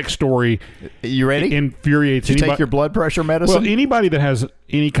 this next story You ready? infuriates Did you anybody. take your blood pressure medicine? Well, anybody that has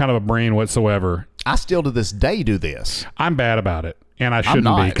any kind of a brain whatsoever, I still to this day do this. I'm bad about it, and I shouldn't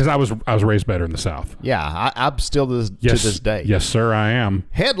not. be because I was raised better in the South. Yeah, I'm still to this day. Yes, sir, I am.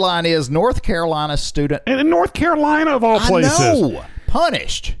 Headline is North Carolina student. And in North Carolina, of all places, I know.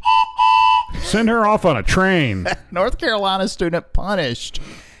 Punished. send her off on a train. North Carolina student punished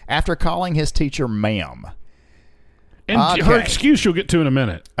after calling his teacher ma'am. And her Okay. excuse you'll get to in a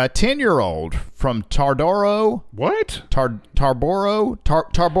minute. A 10-year-old from Tarboro. What? Tarboro.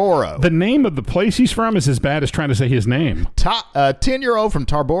 The name of the place he's from is as bad as trying to say his name. A 10-year-old from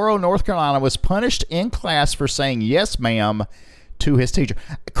Tarboro, North Carolina, was punished in class for saying yes, ma'am, to his teacher.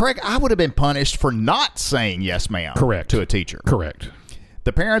 Craig, I would have been punished for not saying yes, ma'am, Correct. to a teacher. Correct.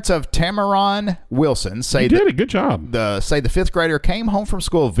 The parents of Tamaron Wilson say You did it. Good job. the fifth grader came home from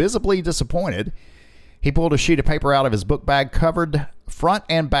school visibly disappointed. He pulled a sheet of paper out of his book bag, covered front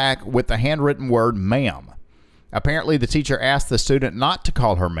and back with the handwritten word ma'am. Apparently, the teacher asked the student not to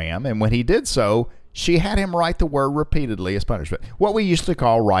call her ma'am, and when he did so, she had him write the word repeatedly as punishment. What we used to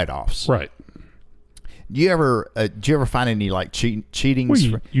call write-offs. Right. Do you ever find any like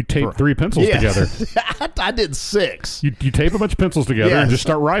cheatings? Well, you tape 3 pencils together. I did 6. You tape a bunch of pencils together and Yes. just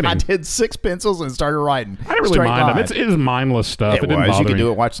start writing. I did 6 pencils and started writing. I didn't really Straight mind them. line. It is mindless stuff. It, It didn't was. bother You could me.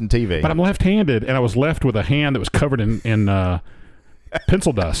 do it watching TV. But I'm left-handed, and I was left with a hand that was covered in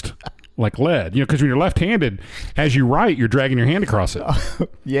pencil dust, like lead. You know, because when you're left-handed, as you write, you're dragging your hand across it.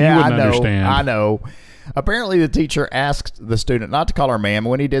 Yeah, You wouldn't I know. understand. I know. Apparently, the teacher asked the student not to call her ma'am.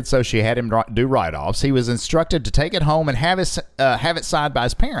 When he did so, she had him do write-offs. He was instructed to take it home and have it signed by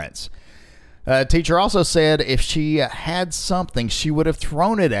his parents. Teacher also said if she had something, she would have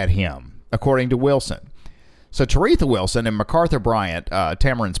thrown it at him, according to Wilson. So Taretha Wilson and MacArthur Bryant,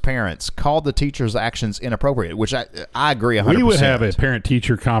 Tamarin's parents, called the teacher's actions inappropriate, which I agree 100%. We would have a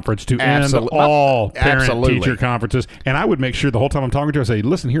parent-teacher conference to Absolute- end all Absolutely. parent-teacher conferences, and I would make sure the whole time I'm talking to her, I say,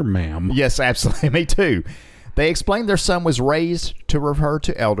 listen here, ma'am. Yes, absolutely. Me too. They explained their son was raised to refer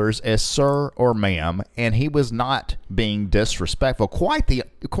to elders as sir or ma'am, and he was not being disrespectful. Quite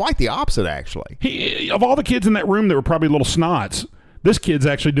the opposite, actually. Of all the kids in that room that were probably little snots, this kid's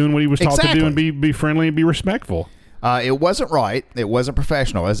actually doing what he was taught to do and be friendly and be respectful. It wasn't right. It wasn't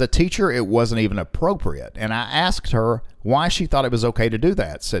professional. As a teacher, it wasn't even appropriate. And I asked her why she thought it was okay to do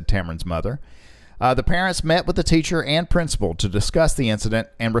that, said Tamarin's mother. The parents met with the teacher and principal to discuss the incident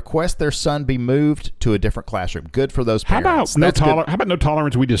and request their son be moved to a different classroom. Good for those parents. How about no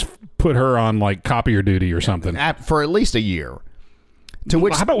tolerance? We just put her on like copier duty or something For at least a year. To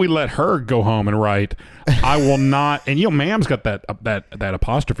which, how about we let her go home and write, "I will not." And ma'am's got that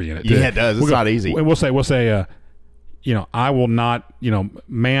apostrophe in it. Too. Yeah, it does. It's not easy. And we'll say, I will not.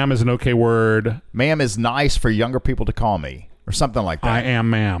 Ma'am is an okay word. Ma'am is nice for younger people to call me, or something like that. I am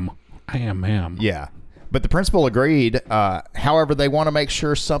ma'am. Yeah. But the principal agreed. However, they want to make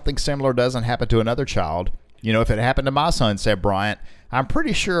sure something similar doesn't happen to another child. If it happened to my son, said Bryant, I'm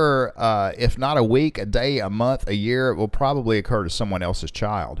pretty sure if not a week, a day, a month, a year, it will probably occur to someone else's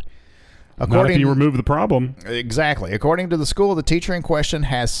child. Not if you remove the problem. Exactly. According to the school, the teacher in question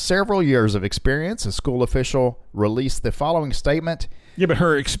has several years of experience. A school official released the following statement. Yeah, but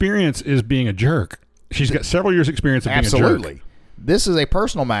her experience is being a jerk. She's got several years' experience of being a jerk. Absolutely. This is a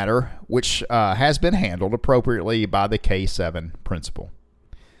personal matter which has been handled appropriately by the K7 principal.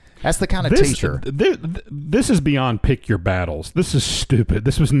 That's the kind of teacher. This is beyond pick your battles. This is stupid.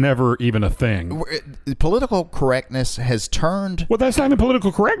 This was never even a thing. Political correctness has turned. Well, that's not even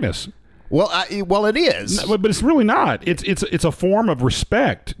political correctness. Well, it is. No, but it's really not. It's a form of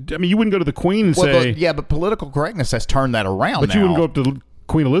respect. I mean, you wouldn't go to the Queen and say, yeah, but political correctness has turned that around. But now. you wouldn't go up to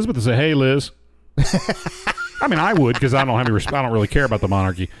Queen Elizabeth and say, "Hey, Liz." I mean, I would because I don't have any. I don't really care about the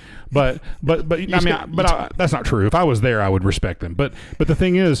monarchy. But that's not true. If I was there, I would respect them. But the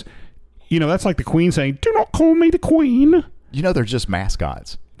thing is, that's like the Queen saying, "Do not call me the Queen." They're just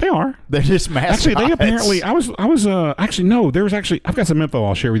mascots. They are. They're just mascots. Actually, they apparently. I've got some info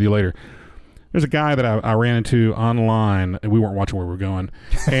I'll share with you later. There's a guy that I ran into online, and we weren't watching where we were going,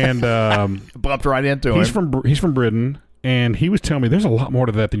 and bumped right into him. He's from Britain. And he was telling me there's a lot more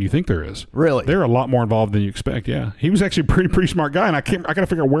to that than you think there is. Really? They're a lot more involved than you expect, yeah. He was actually a pretty smart guy, and I got to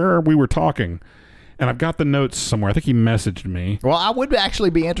figure out where we were talking. And I've got the notes somewhere. I think he messaged me. Well, I would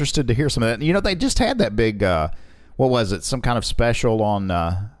actually be interested to hear some of that. They just had that big, what was it, some kind of special on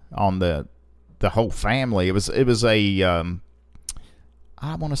the whole family. It was a,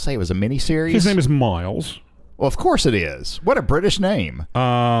 I want to say it was a miniseries. His name is Miles. Well, of course it is. What a British name.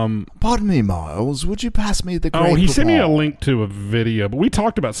 Pardon me, Miles. Would you pass me the Grey he sent me a Poupon? link to a video, but we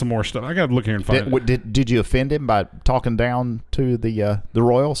talked about some more stuff. I got to look here and find it. Did you offend him by talking down to the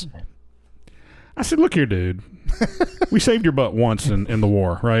Royals? I said, "Look here, dude. We saved your butt once in the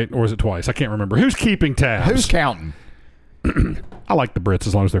war, right? Or was it twice? I can't remember. Who's keeping tabs? Who's counting? I like the Brits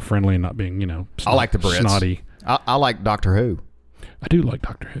as long as they're friendly and not being, I like the Brits. Snotty. I like Doctor Who. I do like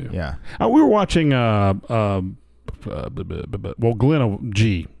Doctor Who. Yeah. We were watching, Glenna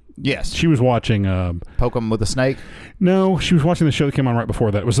G. Yes. She was watching... Poke 'em with a snake? No, she was watching the show that came on right before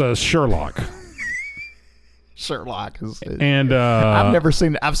that. It was Sherlock. Sherlock. And I've never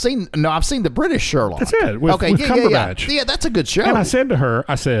seen... I've seen the British Sherlock. That's it. With Cumberbatch. Yeah, that's a good show. And I said to her,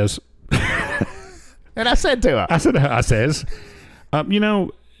 I says...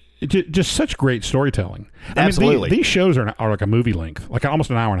 just such great storytelling. Absolutely. I mean, these shows are like a movie length, like almost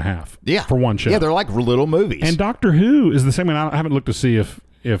an hour and a half. Yeah. For one show. Yeah, they're like little movies. And Doctor Who is the same way. I haven't looked to see if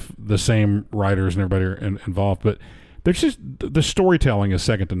the same writers and everybody are involved, but there's just the storytelling is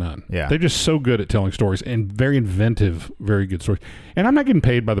second to none. Yeah. They're just so good at telling stories and very inventive, very good stories. And I'm not getting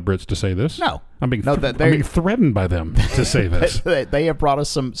paid by the Brits to say this. No. I'm being threatened by them to say this. They have brought us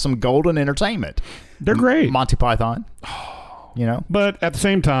some golden entertainment. They're great. Monty Python. But at the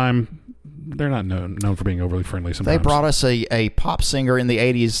same time, they're not known for being overly friendly sometimes. They brought us a pop singer in the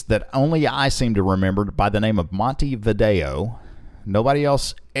 80s that only I seem to remember by the name of Monty Video. Nobody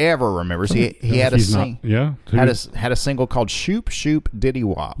else ever remembers. He had a single called Shoop Shoop Diddy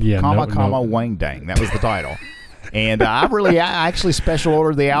Wop. Wang Dang. That was the title. And I actually special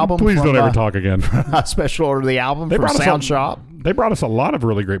ordered the album. Please don't ever talk again. I special ordered the album from Sound Shop. They brought us a lot of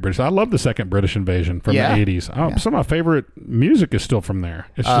really great British. I love the second British invasion from the 80s. Some of my favorite music is still from there.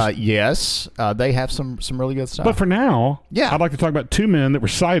 It's just, yes, they have some really good stuff. But for now, I'd like to talk about two men that were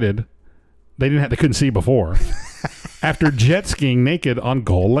sighted. They couldn't see before. After jet skiing naked on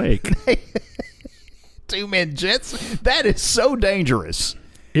Gull Lake. Two men jets? That is so dangerous.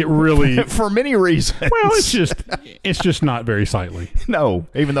 It really... for many reasons. Well, it's just not very sightly. No,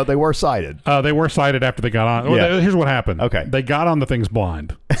 even though they were sighted. They were sighted after they got on. Well, here's what happened. Okay. They got on the things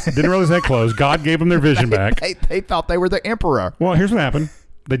blind. Didn't realize they had clothes. God gave them their vision back. They thought they were the emperor. Well, here's what happened.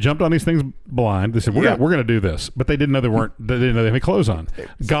 They jumped on these things blind. They said, we're going to do this. But they didn't know they didn't know they had clothes on.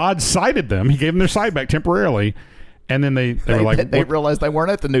 God sighted them. He gave them their sight back temporarily. And then they were like... They realized they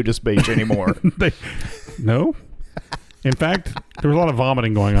weren't at the nudist beach anymore. No. In fact, there was a lot of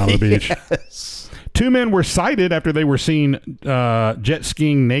vomiting going on the beach. Yes. Two men were sighted after they were seen jet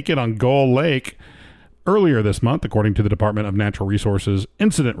skiing naked on Gull Lake. earlier this month, according to the Department of Natural Resources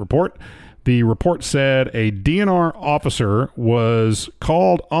incident report. The report said a DNR officer was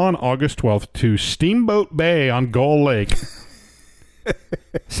called on August 12th to Steamboat Bay on Gull Lake.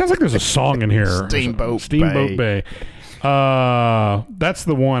 Sounds like there's a song in here. Steamboat Bay. That's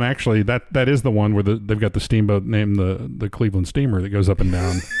the one, actually. That is the one where they've got the steamboat named the Cleveland Steamer that goes up and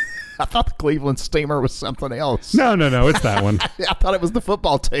down. I thought the Cleveland Steamer was something else. No, it's that one. I thought it was the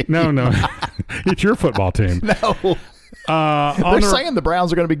football team. No. It's your football team. No. They're saying the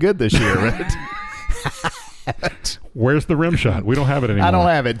Browns are going to be good this year, right? Where's the rim shot? We don't have it anymore. I don't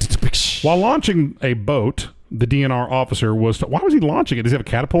have it. While launching a boat, the DNR officer was... Why was he launching it? Does he have a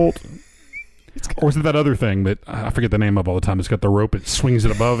catapult? Or was it that other thing that I forget the name of all the time? It's got the rope. It swings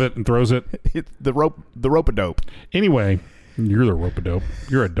it above it and throws it. The rope-a-dope. Anyway, you're the rope-a-dope.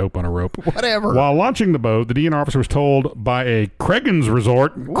 You're a dope on a rope. Whatever. While launching the boat, the DNR officer was told by a Craigen's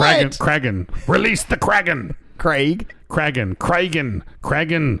resort... What? Craigen. Release the Craigen. Craigen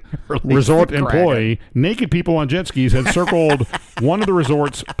resort employee. Naked people on jet skis had circled one of the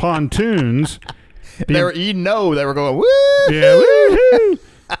resort's pontoons. They were going, woo! Yeah, woo-hoo!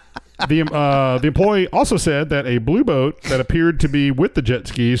 The employee also said that a blue boat that appeared to be with the jet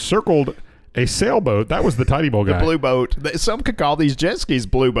skis circled a sailboat. That was the Tidy Bowl guy. The blue boat. Some could call these jet skis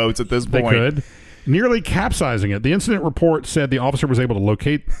blue boats at this point. They could. Nearly capsizing it. The incident report said the officer was able to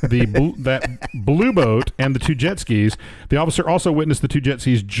locate that blue boat and the two jet skis. The officer also witnessed the two jet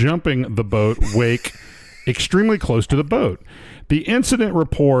skis jumping the boat wake extremely close to the boat. The incident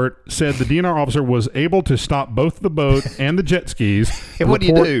report said the DNR officer was able to stop both the boat and the jet skis. And what do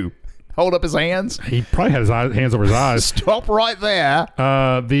you do? Hold up his hands? He probably had his hands over his eyes. Stop right there.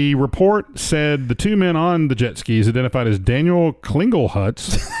 The report said the two men on the jet skis, identified as Daniel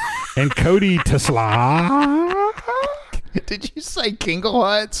Klingelhutz and Cody Tesla. Did you say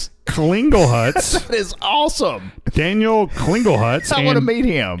Klingelhutz? Klingelhutz. That is awesome. Daniel Klingelhutz. I want to meet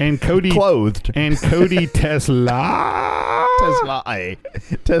him. And Cody clothed. And Cody Tesla.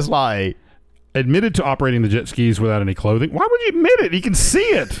 Tesla. Admitted to operating the jet skis without any clothing. Why would you admit it? You can see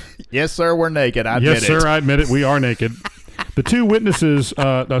it. Yes, sir. We're naked. I admit it. Yes, sir. I admit it. We are naked. The two witnesses.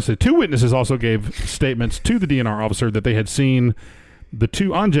 Two witnesses also gave statements to the DNR officer that they had seen the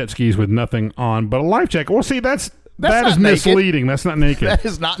two on jet skis with nothing on but a life jacket. Well, see, that is misleading. That's not naked. That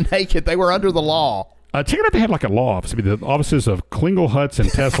is not naked. They were under the law. Check it out. They had like a law office. It'd be the offices of Klingelhutz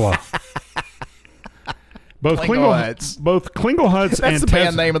and Tesla. Both Klingelhutz and That's the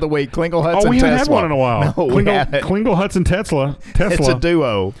band name of the week. Klingelhutz and Tesla. Oh, we haven't had one in a while. No, Klingelhutz and Tesla. It's a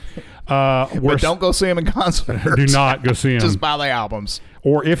duo. But don't go see them in concert. Do not go see them. Just buy the albums.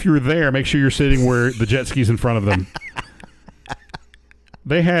 Or if you're there, make sure you're sitting where the jet ski's in front of them.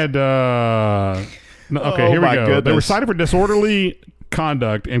 They had... here we go. Goodness. They were cited for disorderly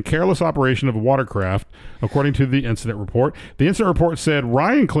conduct and careless operation of a watercraft, according to the incident report. The incident report said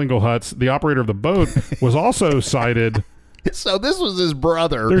Ryan Klingelhutz, the operator of the boat, was also cited. So this was his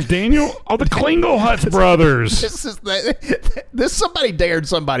brother. There's Daniel. Oh, the Klingelhutz brothers. This somebody dared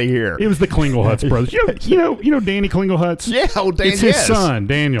somebody here. It was the Klingelhutz brothers. You know Danny Klingelhutz? Yeah, it's his son,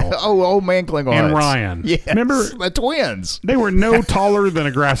 Daniel. Oh, old man Klingelhutz. And Ryan. Yes, remember the twins? They were no taller than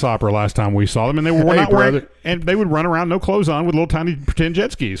a grasshopper last time we saw them, and they were not wearing. And they would run around, no clothes on, with little tiny pretend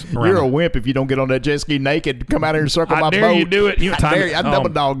jet skis. You're a wimp if you don't get on that jet ski naked. Come out here and circle my boat. I dare you do it. I double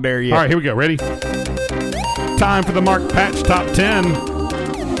dog dare you. All right, here we go. Ready? Time for the Mark Patch Top 10.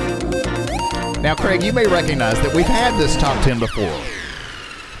 Now, Craig, you may recognize that we've had this Top 10 before,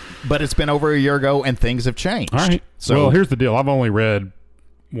 but it's been over a year ago and things have changed. All right. So, well, here's the deal. I've only read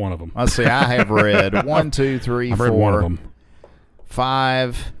one of them. Let's see. I have read 1, 2, 3, 4, read one of them.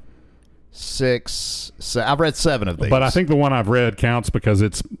 5, 6, 7. I've read 7 of these. But I think the one I've read counts because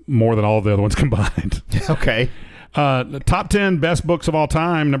it's more than all of the other ones combined. Okay. The top 10 best books of all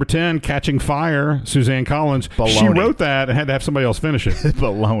time. Number 10, Catching Fire, Suzanne Collins. Baloney. She wrote that and had to have somebody else finish it.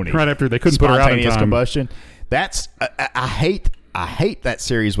 Baloney. Right after they couldn't put her out in Spontaneous time. combustion. That's I hate that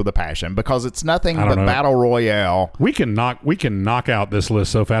series with a passion because it's nothing but battle royale. We can knock out this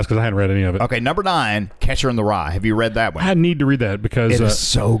list so fast because I hadn't read any of it. Okay, number 9, Catcher in the Rye. Have you read that one? I need to read that because it is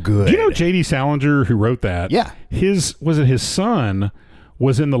so good. Do you know J.D. Salinger who wrote that? Yeah. His son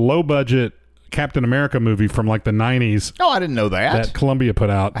was in the low budget Captain America movie from like the 90s. Oh, I didn't know that Columbia put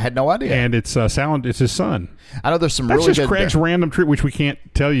out. I had no idea. And it's it's his son. I know there's some That's really just good... Craig's random trivia, which we can't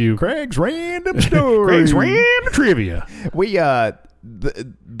tell you. Craig's random story. Craig's random trivia. We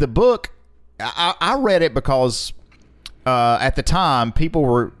the book, I read it because at the time, people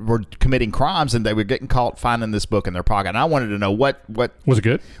were committing crimes and they were getting caught finding this book in their pocket. And I wanted to know what Was it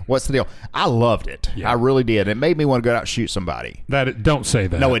good? what's the deal. I loved it. Yeah. I really did. It made me want to go out and shoot somebody. Don't say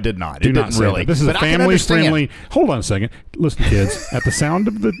that. No, it did not. Do It not didn't say really. that. This is But a I can family-friendly. understand. Hold on a second. Listen, kids. At the sound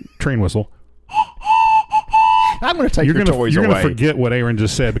of the train whistle, I'm going to take your toys you're away. gonna forget what Aaron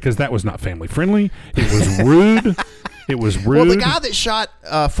just said because that was not family-friendly. It was rude. It was rude. Well, the guy that shot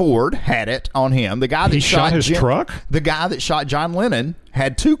Ford had it on him. The guy that He shot his truck? The guy that shot John Lennon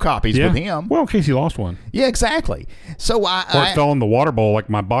had 2 copies with him. Well, in case he lost one. Yeah, exactly. So Or it fell in the water bowl like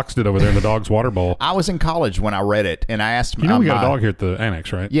my box did over there in the dog's water bowl. I was in college when I read it, and I asked You know we got a dog here at the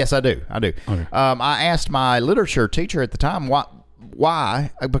annex, right? Yes, I do. Okay. I asked my literature teacher at the time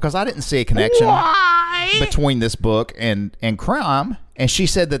why, because I didn't see a connection between this book and crime, and she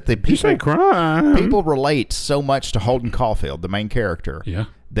said that the You say people crime. people relate so much to Holden Caulfield, the main character, Yeah.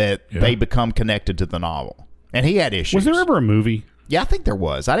 that Yeah. they become connected to the novel. And he had issues. Was there ever a movie? Yeah, I think there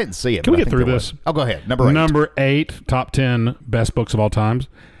was. I didn't see it. Can but we I get think through there this? was. Oh, go ahead. Number 8. Number 8, top 10 best books of all times.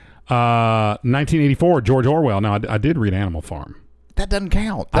 1984, George Orwell. Now, I did read Animal Farm. That doesn't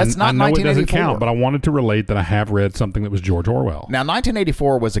count. That's I not know it 1984. doesn't count, but I wanted to relate that I have read something that was George Orwell. Now,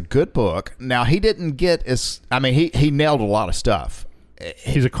 1984 was a good book. Now, he didn't get as... I mean, he nailed a lot of stuff.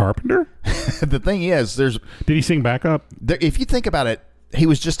 He's a carpenter? The thing is, Did he sing backup? if you think about it, he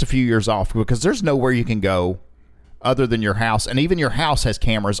was just a few years off because there's nowhere you can go other than your house. And even your house has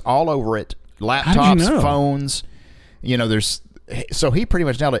cameras all over it. Laptops, How'd you know? phones. So he pretty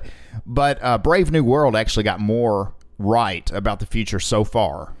much nailed it. But Brave New World actually got more right about the future so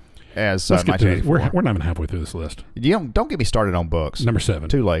far as Let's get to this. 1984. We're not even halfway through this list. Don't get me started on books. Number 7.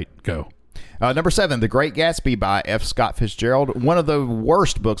 Too late. Go. Number 7, The Great Gatsby by F. Scott Fitzgerald. One of the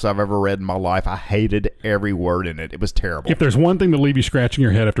worst books I've ever read in my life. I hated every word in it. It was terrible. If there's one thing to leave you scratching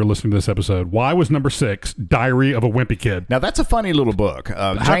your head after listening to this episode, why was number 6 Diary of a Wimpy Kid? Now, that's a funny little book.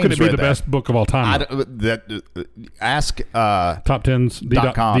 How James could it be read the that. best book of all time? Ask Top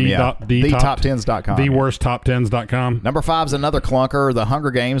 10s. .com, yeah. TheTop10s.com, The yeah. worst top 10s.com. Number 5 is another clunker, The Hunger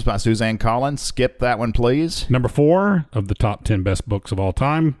Games by Suzanne Collins. Skip that one, please. Number 4 of the top 10 best books of all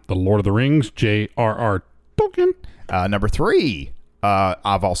time, The Lord of the Rings, J.R.R. Tolkien. Number 3,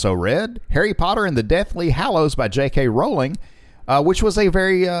 I've also read Harry Potter and the Deathly Hallows by J.K. Rowling, which was a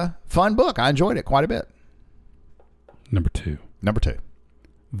very fun book. I enjoyed it quite a bit. Number 2, Number 2.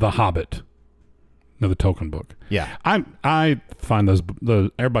 The Hobbit. Another Tolkien book. Yeah. I find those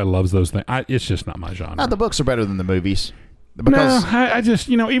everybody loves those things. It's just not my genre. The books are better than the movies. Because I just,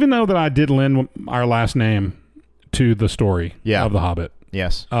 even though that I did lend our last name to the story Yeah. of The Hobbit.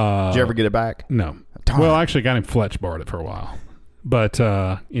 yes. Did you ever get it back? No. Darn. Well, actually, a guy named Fletch borrowed it for a while. But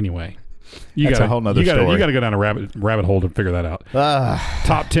anyway. That's a whole nother story. You got to go down a rabbit hole to figure that out.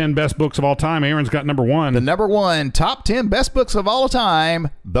 Top 10 best books of all time. Aaron's got number 1. The number 1 top 10 best books of all time,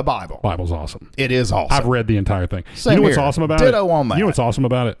 the Bible. Bible's awesome. It is awesome. I've read the entire thing. Same you know what's here. awesome about Ditto it? on that. You know what's awesome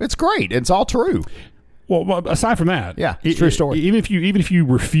about it? It's great. It's all true. Well, aside from that, Yeah, it's a true story. Even if you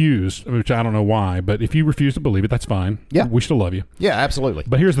refuse, which I don't know why, but if you refuse to believe it, that's fine. Yeah. We still love you. Yeah, absolutely.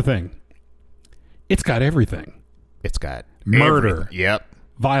 But here's the thing. It's got everything. It's got Murder. everything. Yep.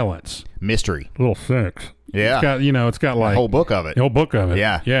 Violence. Mystery. Little sex. Yeah. It's got like The whole book of it. the whole book of it.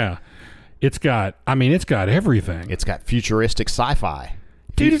 Yeah. Yeah. It's got everything. It's got futuristic sci-fi.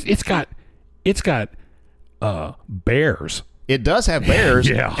 Dude, it's got bears. It does have bears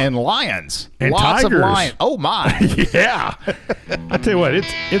Yeah. and lions. And Lots tigers. of lions. Oh my. Yeah. I tell you what,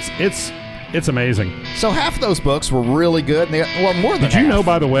 it's amazing. So half of those books were really good. And more than Did you half. know,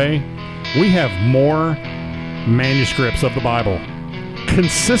 by the way, we have more manuscripts of the Bible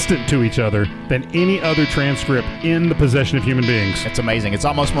consistent to each other than any other transcript in the possession of human beings. It's amazing. It's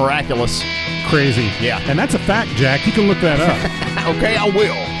almost miraculous. Crazy. Yeah. And that's a fact, Jack. You can look that up. Okay, I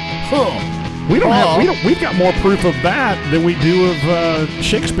will. Huh. We've got more proof of that than we do of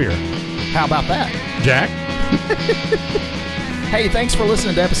Shakespeare. How about that? Jack? Hey, thanks for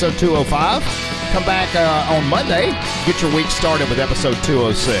listening to episode 205. Come back on Monday. Get your week started with episode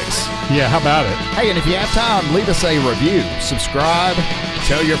 206. Yeah, how about it? Hey, and if you have time, leave us a review, subscribe,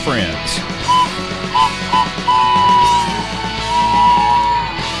 tell your friends.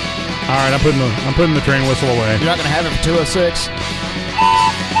 All right, I'm putting the train whistle away. You're not going to have it for 206?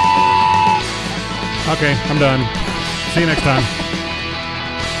 Okay, I'm done. See you next time.